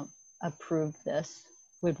approve this,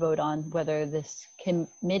 would vote on whether this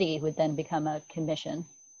committee would then become a commission.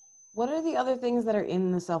 What are the other things that are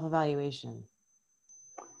in the self-evaluation?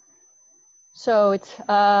 So it's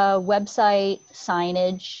website,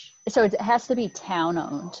 signage. So it has to be town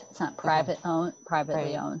owned. It's not private owned,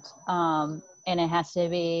 privately owned. And it has to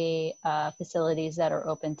be facilities that are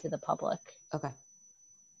open to the public. Okay.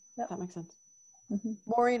 Yep. That makes sense. Mm-hmm.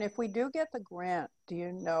 Maureen, if we do get the grant, do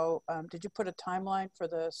you know, did you put a timeline for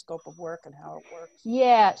the scope of work and how it works?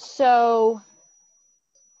 Yeah, so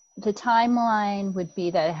the timeline would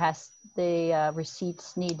be that the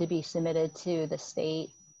receipts need to be submitted to the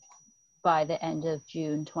state by the end of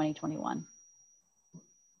June 2021.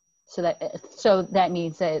 So that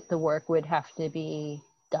means that the work would have to be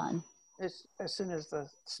done As soon as the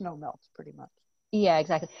snow melts, pretty much. Yeah,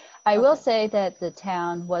 exactly. I will say that the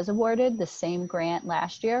town was awarded the same grant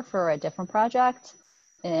last year for a different project,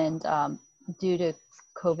 and due to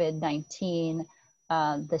COVID-19,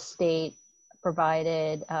 the state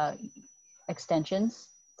provided extensions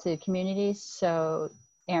to communities. So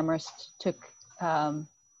Amherst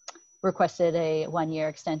requested a 1-year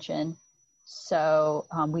extension. So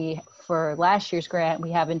for last year's grant,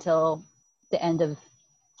 we have until the end of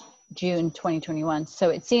June 2021. So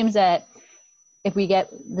it seems that if we get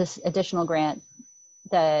this additional grant,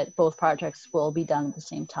 that both projects will be done at the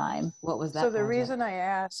same time. What was that? So the project? reason I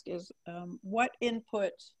ask is, what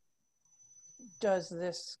input does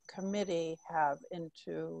this committee have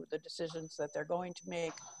into the decisions that they're going to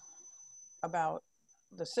make about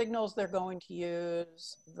the signals they're going to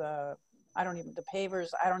use, the pavers,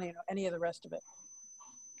 I don't even know any of the rest of it.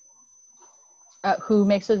 Who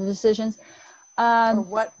makes those decisions? Or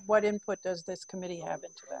what input does this committee have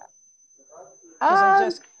into that?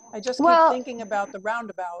 Because I just keep thinking about the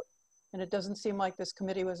roundabout, and it doesn't seem like this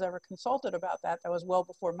committee was ever consulted about that. That was well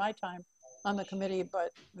before my time on the committee, but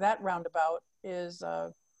that roundabout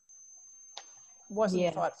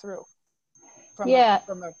wasn't thought through from a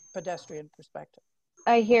pedestrian perspective.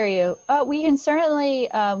 I hear you. We can certainly,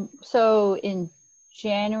 so in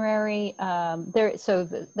January,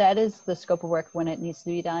 that is the scope of work when it needs to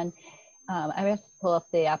be done. I have to pull up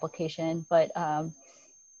the application, but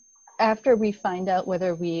after we find out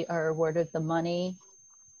whether we are awarded the money,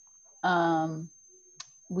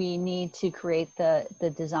 we need to create the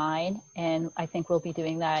design, and I think we'll be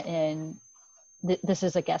doing that in, this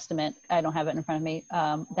is a guesstimate, I don't have it in front of me,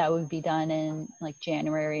 that would be done in like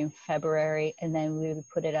January and February, and then we would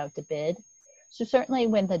put it out to bid. So certainly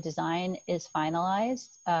when the design is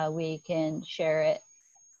finalized, we can share it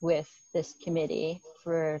with this committee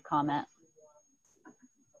for comment.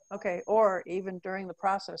 Okay, or even during the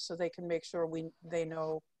process, so they can make sure they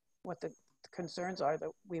know what the concerns are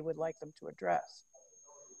that we would like them to address.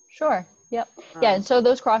 Sure. Yep. Yeah. And so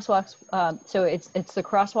those crosswalks. So it's the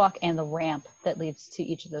crosswalk and the ramp that leads to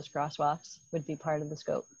each of those crosswalks would be part of the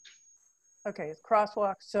scope. Okay, it's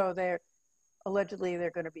crosswalks. So they're allegedly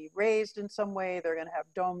going to be raised in some way. They're going to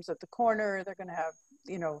have domes at the corner. They're going to have,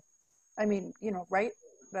 right?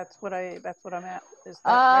 That's what I'm at. Is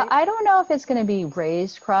that right? I don't know if it's going to be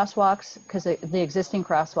raised crosswalks, because the existing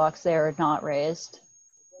crosswalks there are not raised.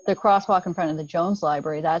 The crosswalk in front of the Jones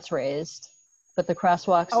Library, that's raised, but the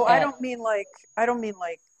crosswalks. Oh, I don't mean like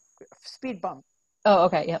speed bump. Oh,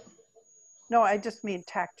 okay. Yep. No, I just mean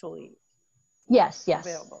tactily Yes, yes.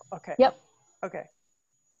 available. Okay. Yep. Okay.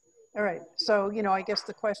 All right. So, you know, I guess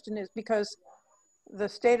the question is, because the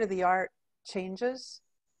state of the art changes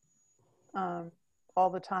all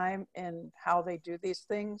the time in how they do these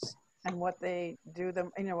things and what they do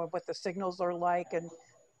them, you know, what the signals are like and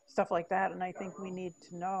stuff like that. And I think we need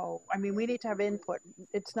to know, I mean, we need to have input.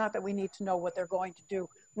 It's not that we need to know what they're going to do.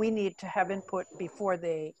 We need to have input before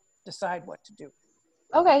they decide what to do.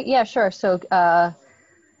 Okay, yeah, sure. So,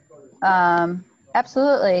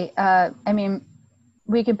 absolutely. I mean,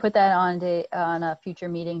 we can put that on a future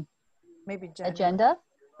meeting Maybe January. agenda.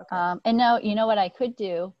 Okay. And now, you know what I could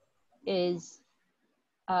do is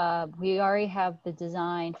we already have the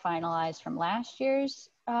design finalized from last year's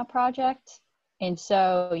project. And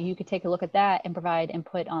so you could take a look at that and provide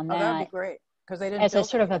input on that. Oh, that'd be great, because they didn't as a build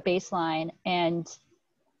sort it of a yet. baseline. And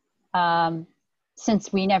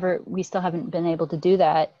since we still haven't been able to do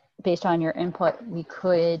that, based on your input, we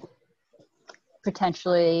could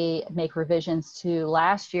potentially make revisions to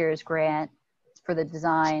last year's grant for the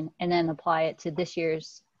design and then apply it to this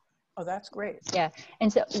year's. Oh, that's great. Yeah.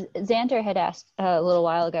 And so Xander had asked a little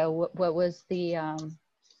while ago, what was the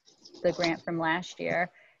grant from last year?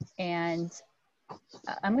 And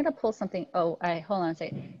I'm going to pull something. Oh, hold on a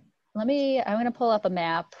second. I'm going to pull up a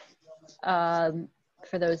map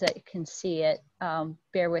for those that can see it.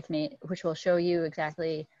 Bear with me, which will show you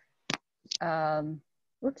exactly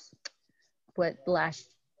what last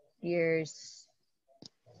year's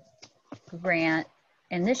grant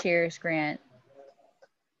and this year's grant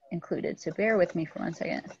included. So bear with me for 1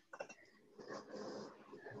 second. I'm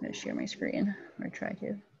going to share my screen, or try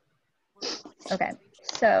to. Okay,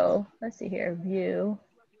 so let's see here. View.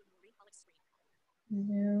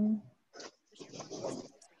 Zoom.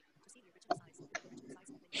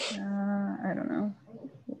 I don't know.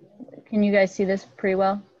 Can you guys see this pretty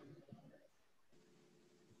well?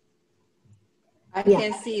 I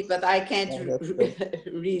can see it, but I can't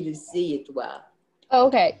really see it well.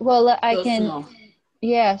 Okay, well, I So can. small.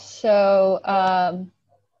 Yeah, so I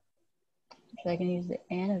can use the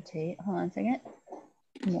annotate. Hold on a second.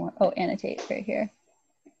 More. Oh, annotate right here.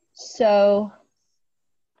 So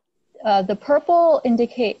the purple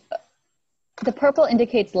indicates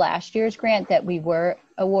last year's grant that we were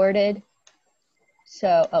awarded.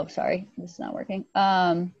 So, oh, sorry, this is not working.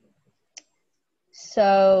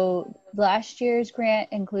 So last year's grant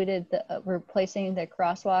included replacing the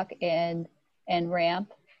crosswalk and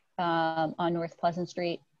ramp on North Pleasant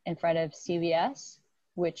Street in front of CVS,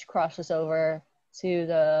 which crosses over to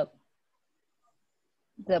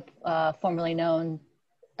the formerly known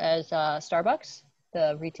as Starbucks,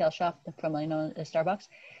 the retail shop formerly known as Starbucks,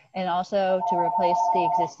 and also to replace the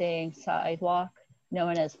existing sidewalk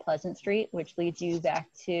known as Pleasant Street, which leads you back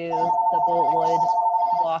to the Boltwood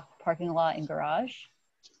Walk parking lot and garage.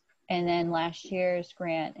 And then last year's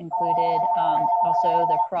grant included also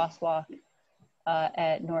the crosswalk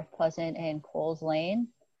at North Pleasant and Coles Lane,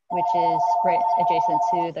 which is right adjacent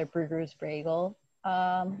to the Brugger's Bagel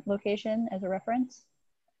location as a reference.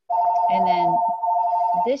 And then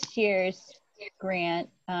this year's grant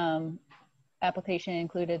application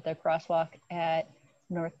included the crosswalk at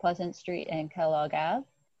North Pleasant Street and Kellogg Ave.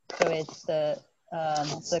 So it's the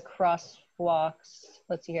crosswalks,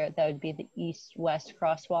 let's see here, that would be the east-west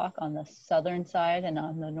crosswalk on the southern side and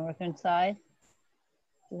on the northern side.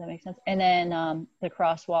 Does that make sense? And then the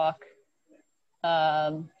crosswalk,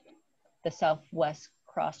 the southwest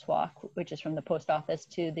crosswalk, which is from the post office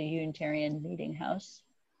to the Unitarian Meeting House.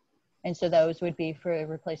 And so those would be for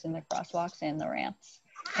replacing the crosswalks and the ramps.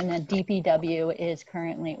 And then DPW is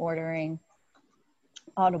currently ordering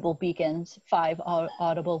audible beacons, 5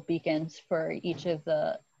 audible beacons for each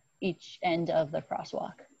end of the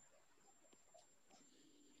crosswalk.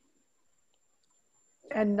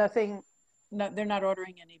 And nothing, they're not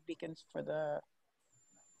ordering any beacons for the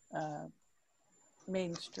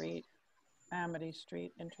Main Street, Amity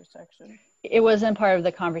Street intersection? It wasn't part of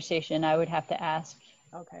the conversation. I would have to ask.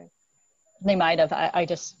 Okay. They might have.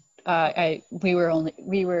 We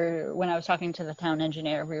were when I was talking to the town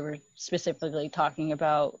engineer, we were specifically talking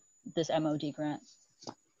about this MOD grant.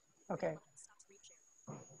 Okay.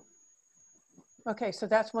 Okay, so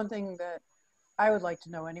that's one thing that I would like to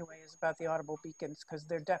know anyway, is about the audible beacons, because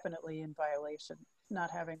they're definitely in violation, not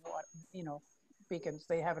having, beacons.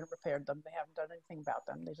 They haven't repaired them. They haven't done anything about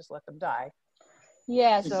them. They just let them die.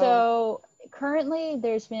 Yeah, so currently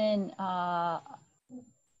there's been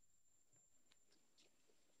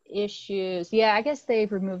issues. Yeah, I guess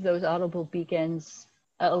they've removed those audible beacons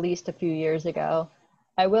at least a few years ago.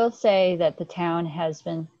 I will say that the town has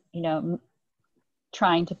been,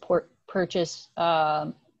 trying to purchase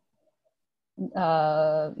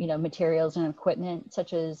you know, materials and equipment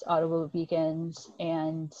such as audible beacons.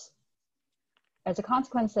 And as a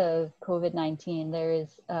consequence of COVID-19, there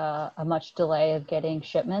is a much delay of getting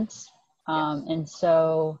shipments. And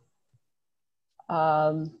so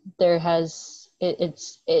there has,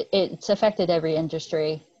 it's affected every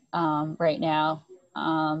industry right now.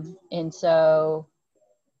 And so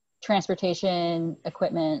transportation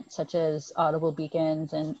equipment such as audible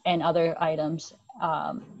beacons and other items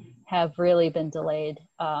have really been delayed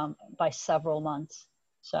by several months.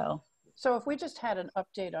 So if we just had an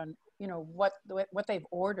update on, you know, what they've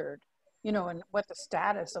ordered, you know, and what the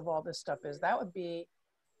status of all this stuff is, that would be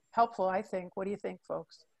helpful, I think. What do you think,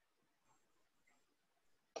 folks?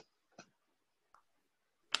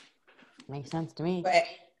 Makes sense to me. But,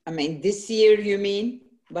 I mean, this year, you mean?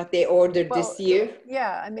 What they ordered this year?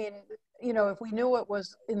 Yeah, I mean, you know, if we knew what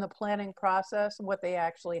was in the planning process, what they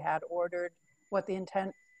actually had ordered, what the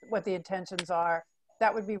intentions are,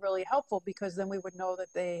 that would be really helpful, because then we would know that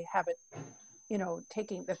they have it, you know,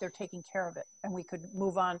 that they're taking care of it, and we could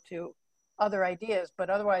move on to other ideas. But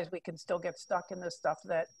otherwise we can still get stuck in this stuff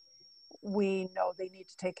that we know they need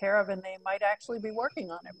to take care of, and they might actually be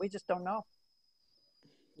working on it. We just don't know.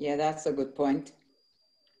 Yeah, that's a good point.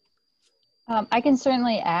 I can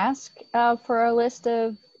certainly ask for a list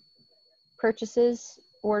of purchases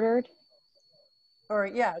ordered. Or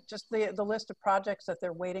yeah, just the list of projects that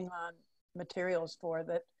they're waiting on materials for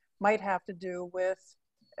that might have to do with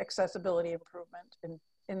accessibility improvement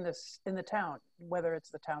in the town, whether it's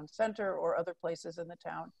the town center or other places in the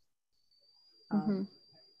town.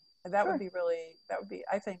 That would be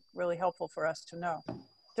I think really helpful for us to know,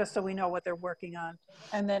 just so we know what they're working on.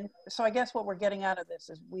 And then, so I guess what we're getting out of this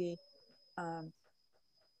is we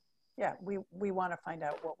want to find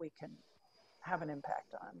out what we can have an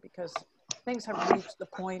impact on, because things have reached the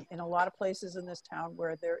point in a lot of places in this town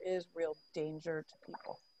where there is real danger to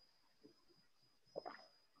people.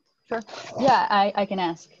 Sure. Yeah, I can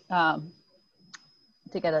ask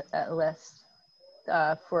to get a list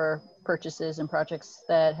for purchases and projects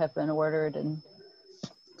that have been ordered and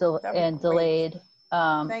delayed.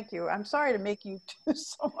 Thank you. I'm sorry to make you do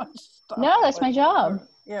so much stuff. No, that's my job.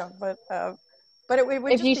 Yeah, but it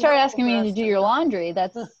would if you start asking me to do your laundry,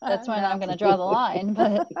 that's when I'm going to draw the line.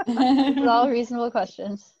 But it's all reasonable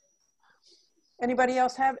questions. Anybody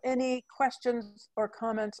else have any questions or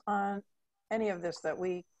comments on any of this that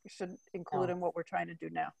we should include in what we're trying to do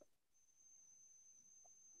now?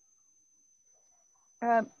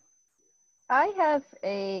 I have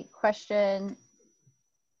a question.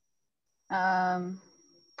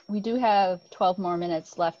 We do have 12 more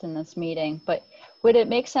minutes left in this meeting, but would it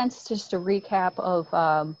make sense just a recap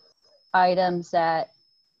of items that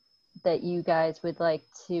you guys would like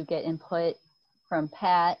to get input from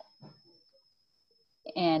Pat,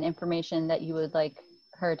 and information that you would like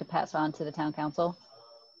her to pass on to the town council?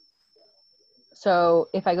 So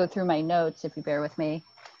if I go through my notes, if you bear with me.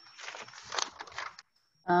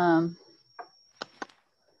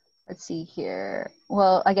 Let's see here.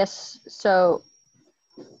 Well, I guess so.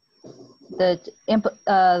 In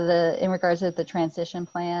regards to the transition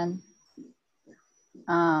plan,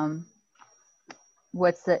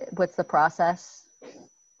 what's the process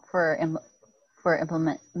for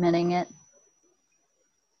implementing it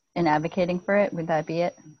and advocating for it? Would that be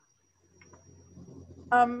it?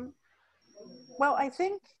 Well, I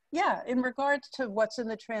think, yeah, in regards to what's in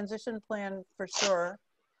the transition plan, for sure.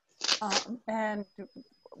 And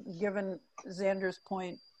given Xander's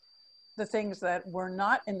point, the things that were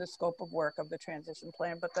not in the scope of work of the transition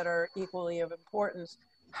plan, but that are equally of importance,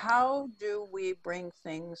 how do we bring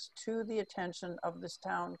things to the attention of the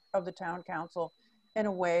town council in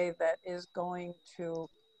a way that is going to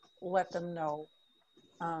let them know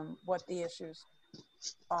what the issues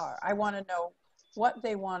are? I want to know what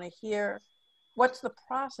they want to hear. What's the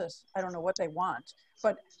process? I don't know what they want,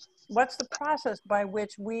 but what's the process by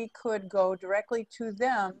which we could go directly to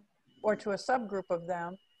them or to a subgroup of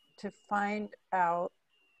them to find out,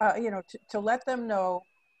 to let them know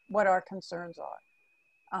what our concerns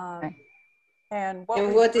are. Okay. And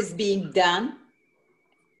what is being done,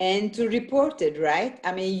 and to report it, right?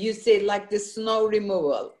 I mean, you say like the snow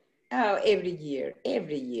removal, every year,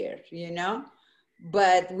 you know?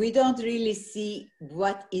 But we don't really see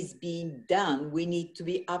what is being done. We need to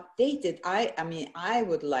be updated. I mean, I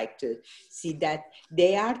would like to see that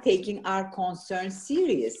they are taking our concerns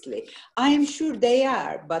seriously. I am sure they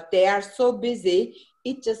are, but they are so busy,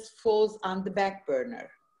 it just falls on the back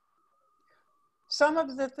burner. Some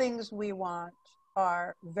of the things we want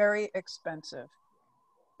are very expensive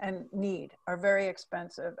and are very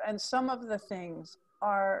expensive. And some of the things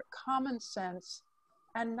are common sense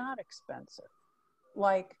and not expensive.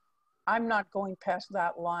 Like, I'm not going past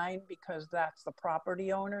that line because that's the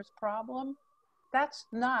property owner's problem. That's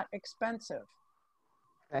not expensive.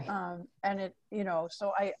 Right. And it, you know,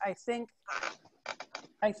 so I think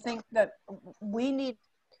that we need,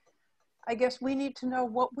 I guess we need to know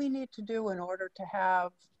what we need to do in order to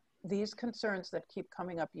have these concerns that keep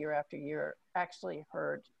coming up year after year actually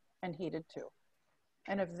heard and heeded to.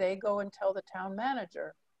 And if they go and tell the town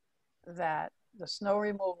manager that the snow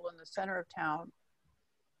removal in the center of town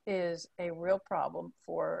is a real problem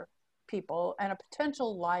for people and a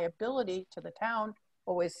potential liability to the town,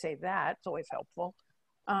 always say that, it's always helpful,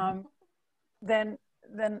 then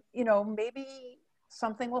you know, maybe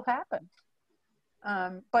something will happen.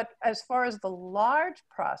 But as far as the large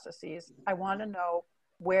processes, I want to know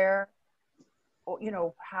where, you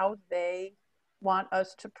know, how they want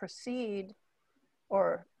us to proceed,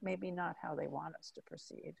 or maybe not how they want us to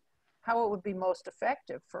proceed, how it would be most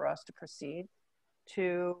effective for us to proceed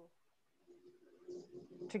to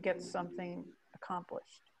get something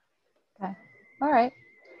accomplished. Okay. All right.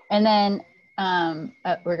 And then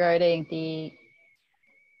regarding the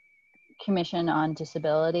Commission on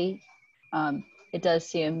Disability, it does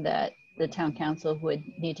seem that the town council would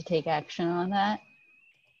need to take action on that.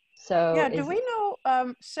 So yeah, do we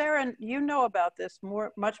know, Sarah, you know about this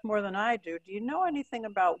much more than I do. Do you know anything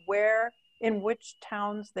about where, in which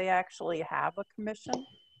towns they actually have a commission?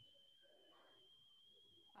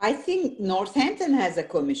 I think Northampton has a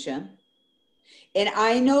commission, and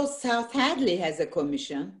I know South Hadley has a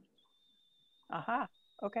commission. Aha,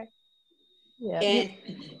 okay. Yeah. And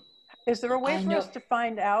is there a way I for know. us to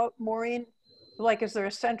find out, Maureen? Like, is there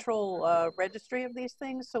a central registry of these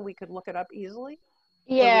things so we could look it up easily?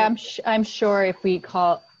 Yeah, I'm sure if we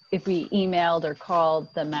emailed or called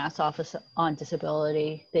the Mass Office on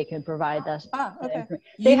Disability, they can provide us. Okay.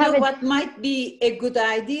 You know what might be a good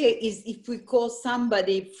idea is if we call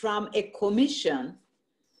somebody from a commission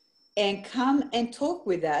and come and talk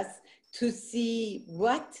with us to see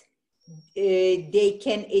what they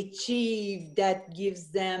can achieve that gives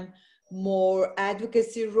them more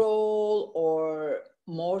advocacy role or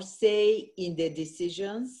more say in the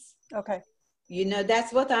decisions. Okay. You know,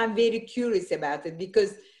 that's what I'm very curious about it,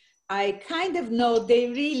 because I kind of know they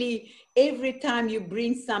really, every time you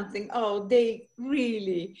bring something, oh, they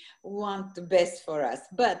really want the best for us,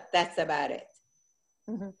 but that's about it.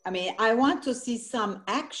 Mm-hmm. I mean, I want to see some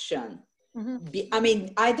action. Mm-hmm. I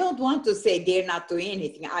mean, I don't want to say they're not doing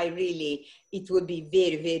anything. It would be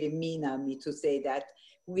very, very mean of me to say that.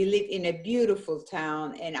 We live in a beautiful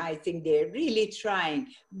town and I think they're really trying,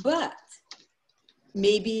 but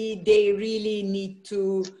maybe they really need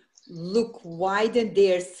to widen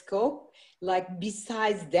their scope. Like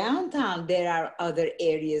besides downtown, there are other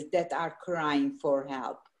areas that are crying for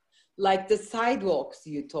help. Like the sidewalks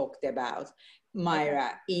you talked about,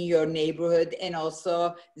 Myra, in your neighborhood, and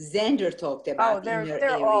also Xander talked about in your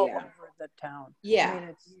they're area. all over the town. Yeah. I mean,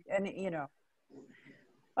 it's, and you know.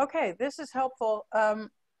 Okay, this is helpful. Do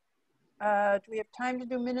we have time to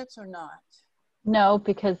do minutes or not? No,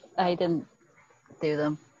 because I didn't do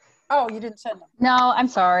them. Oh, you didn't send them? No, I'm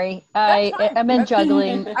sorry. I've been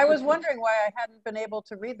juggling. I was wondering why I hadn't been able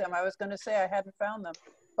to read them. I was going to say I hadn't found them,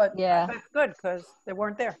 but yeah, that's good because they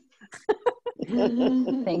weren't there.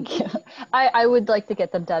 Thank you. I would like to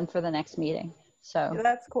get them done for the next meeting. So yeah,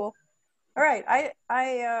 that's cool. All right.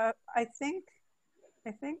 I think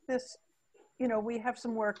this, you know, we have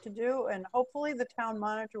some work to do, and hopefully the town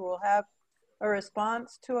manager will have a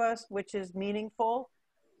response to us, which is meaningful.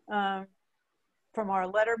 From our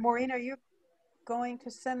letter. Maureen, are you going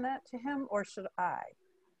to send that to him or should I?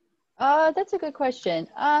 That's a good question.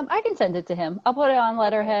 I can send it to him. I'll put it on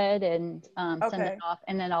letterhead and send it off,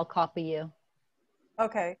 and then I'll copy you.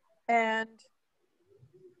 Okay. And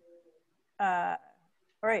all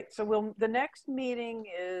right. So the next meeting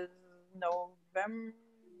is November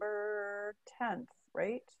 10th,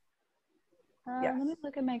 right? Yes. Let me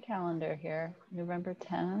look at my calendar here. November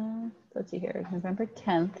 10th. Let's see here. November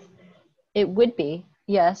 10th. It would be,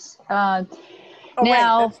 yes. Oh,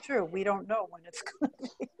 now, right, that's true. We don't know when it's going to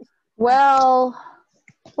be. Well,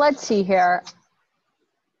 let's see here.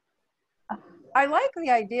 I like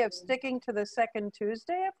the idea of sticking to the second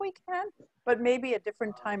Tuesday if we can, but maybe a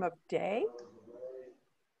different time of day.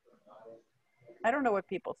 I don't know what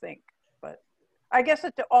people think, but I guess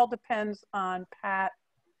it all depends on Pat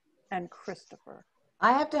and Christopher.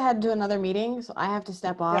 I have to head to another meeting, so I have to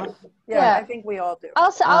step off. Yeah, I think we all do.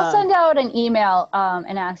 I'll send out an email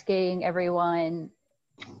and asking everyone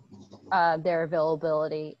their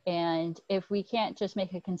availability. And if we can't just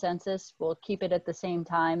make a consensus, we'll keep it at the same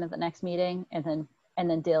time at the next meeting. And then and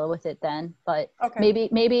then deal with it then. But Okay.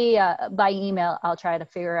 maybe by email, I'll try to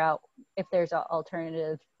figure out if there's an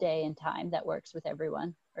alternative day and time that works with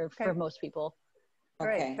everyone or for most people.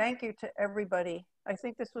 Great. Okay. Thank you to everybody. I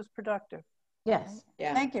think this was productive. Yes.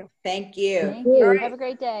 Yeah. Thank you. Thank you. Thank you. All right. Have a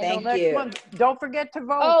great day. Thank Till next you. month. Don't forget to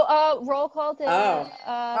vote. Oh, roll call to.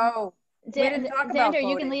 Oh, we didn't talk about Xander, you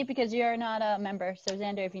can voting. leave because you're not a member. So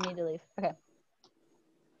Xander, if you need to leave. Okay.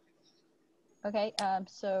 Okay.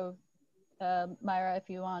 So Myra, if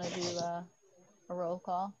you want to do a roll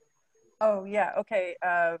call. Oh, yeah. Okay.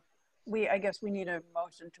 I guess we need a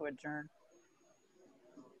motion to adjourn.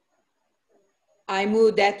 I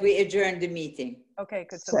move that we adjourn the meeting. Okay.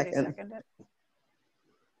 Could somebody Second. second it?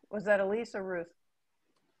 Was that Elise or Ruth?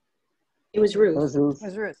 It was Ruth. Those Ruth. It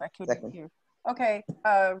was Ruth. I couldn't Second. hear. Okay.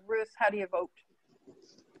 Ruth, how do you vote?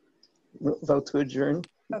 Vote to adjourn.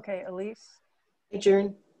 Okay. Elise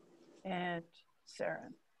Adjourn. and Sarah.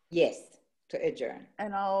 Yes, to adjourn.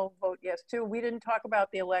 And I'll vote yes too. We didn't talk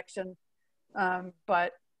about the election,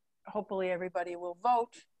 but hopefully everybody will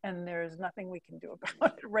vote, and there's nothing we can do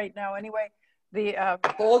about it right now anyway.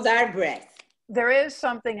 Hold our breath. There is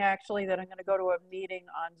something actually that I'm going to go to a meeting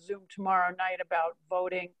on Zoom tomorrow night about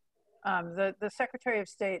voting. The Secretary of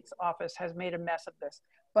State's office has made a mess of this,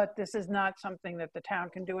 but this is not something that the town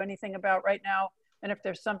can do anything about right now. And if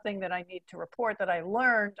there's something that I need to report that I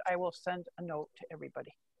learned, I will send a note to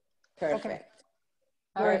everybody. Perfect.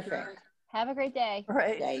 All right. Perfect. Have a great day.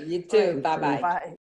 Right. Okay, you too. Bye-bye. Bye.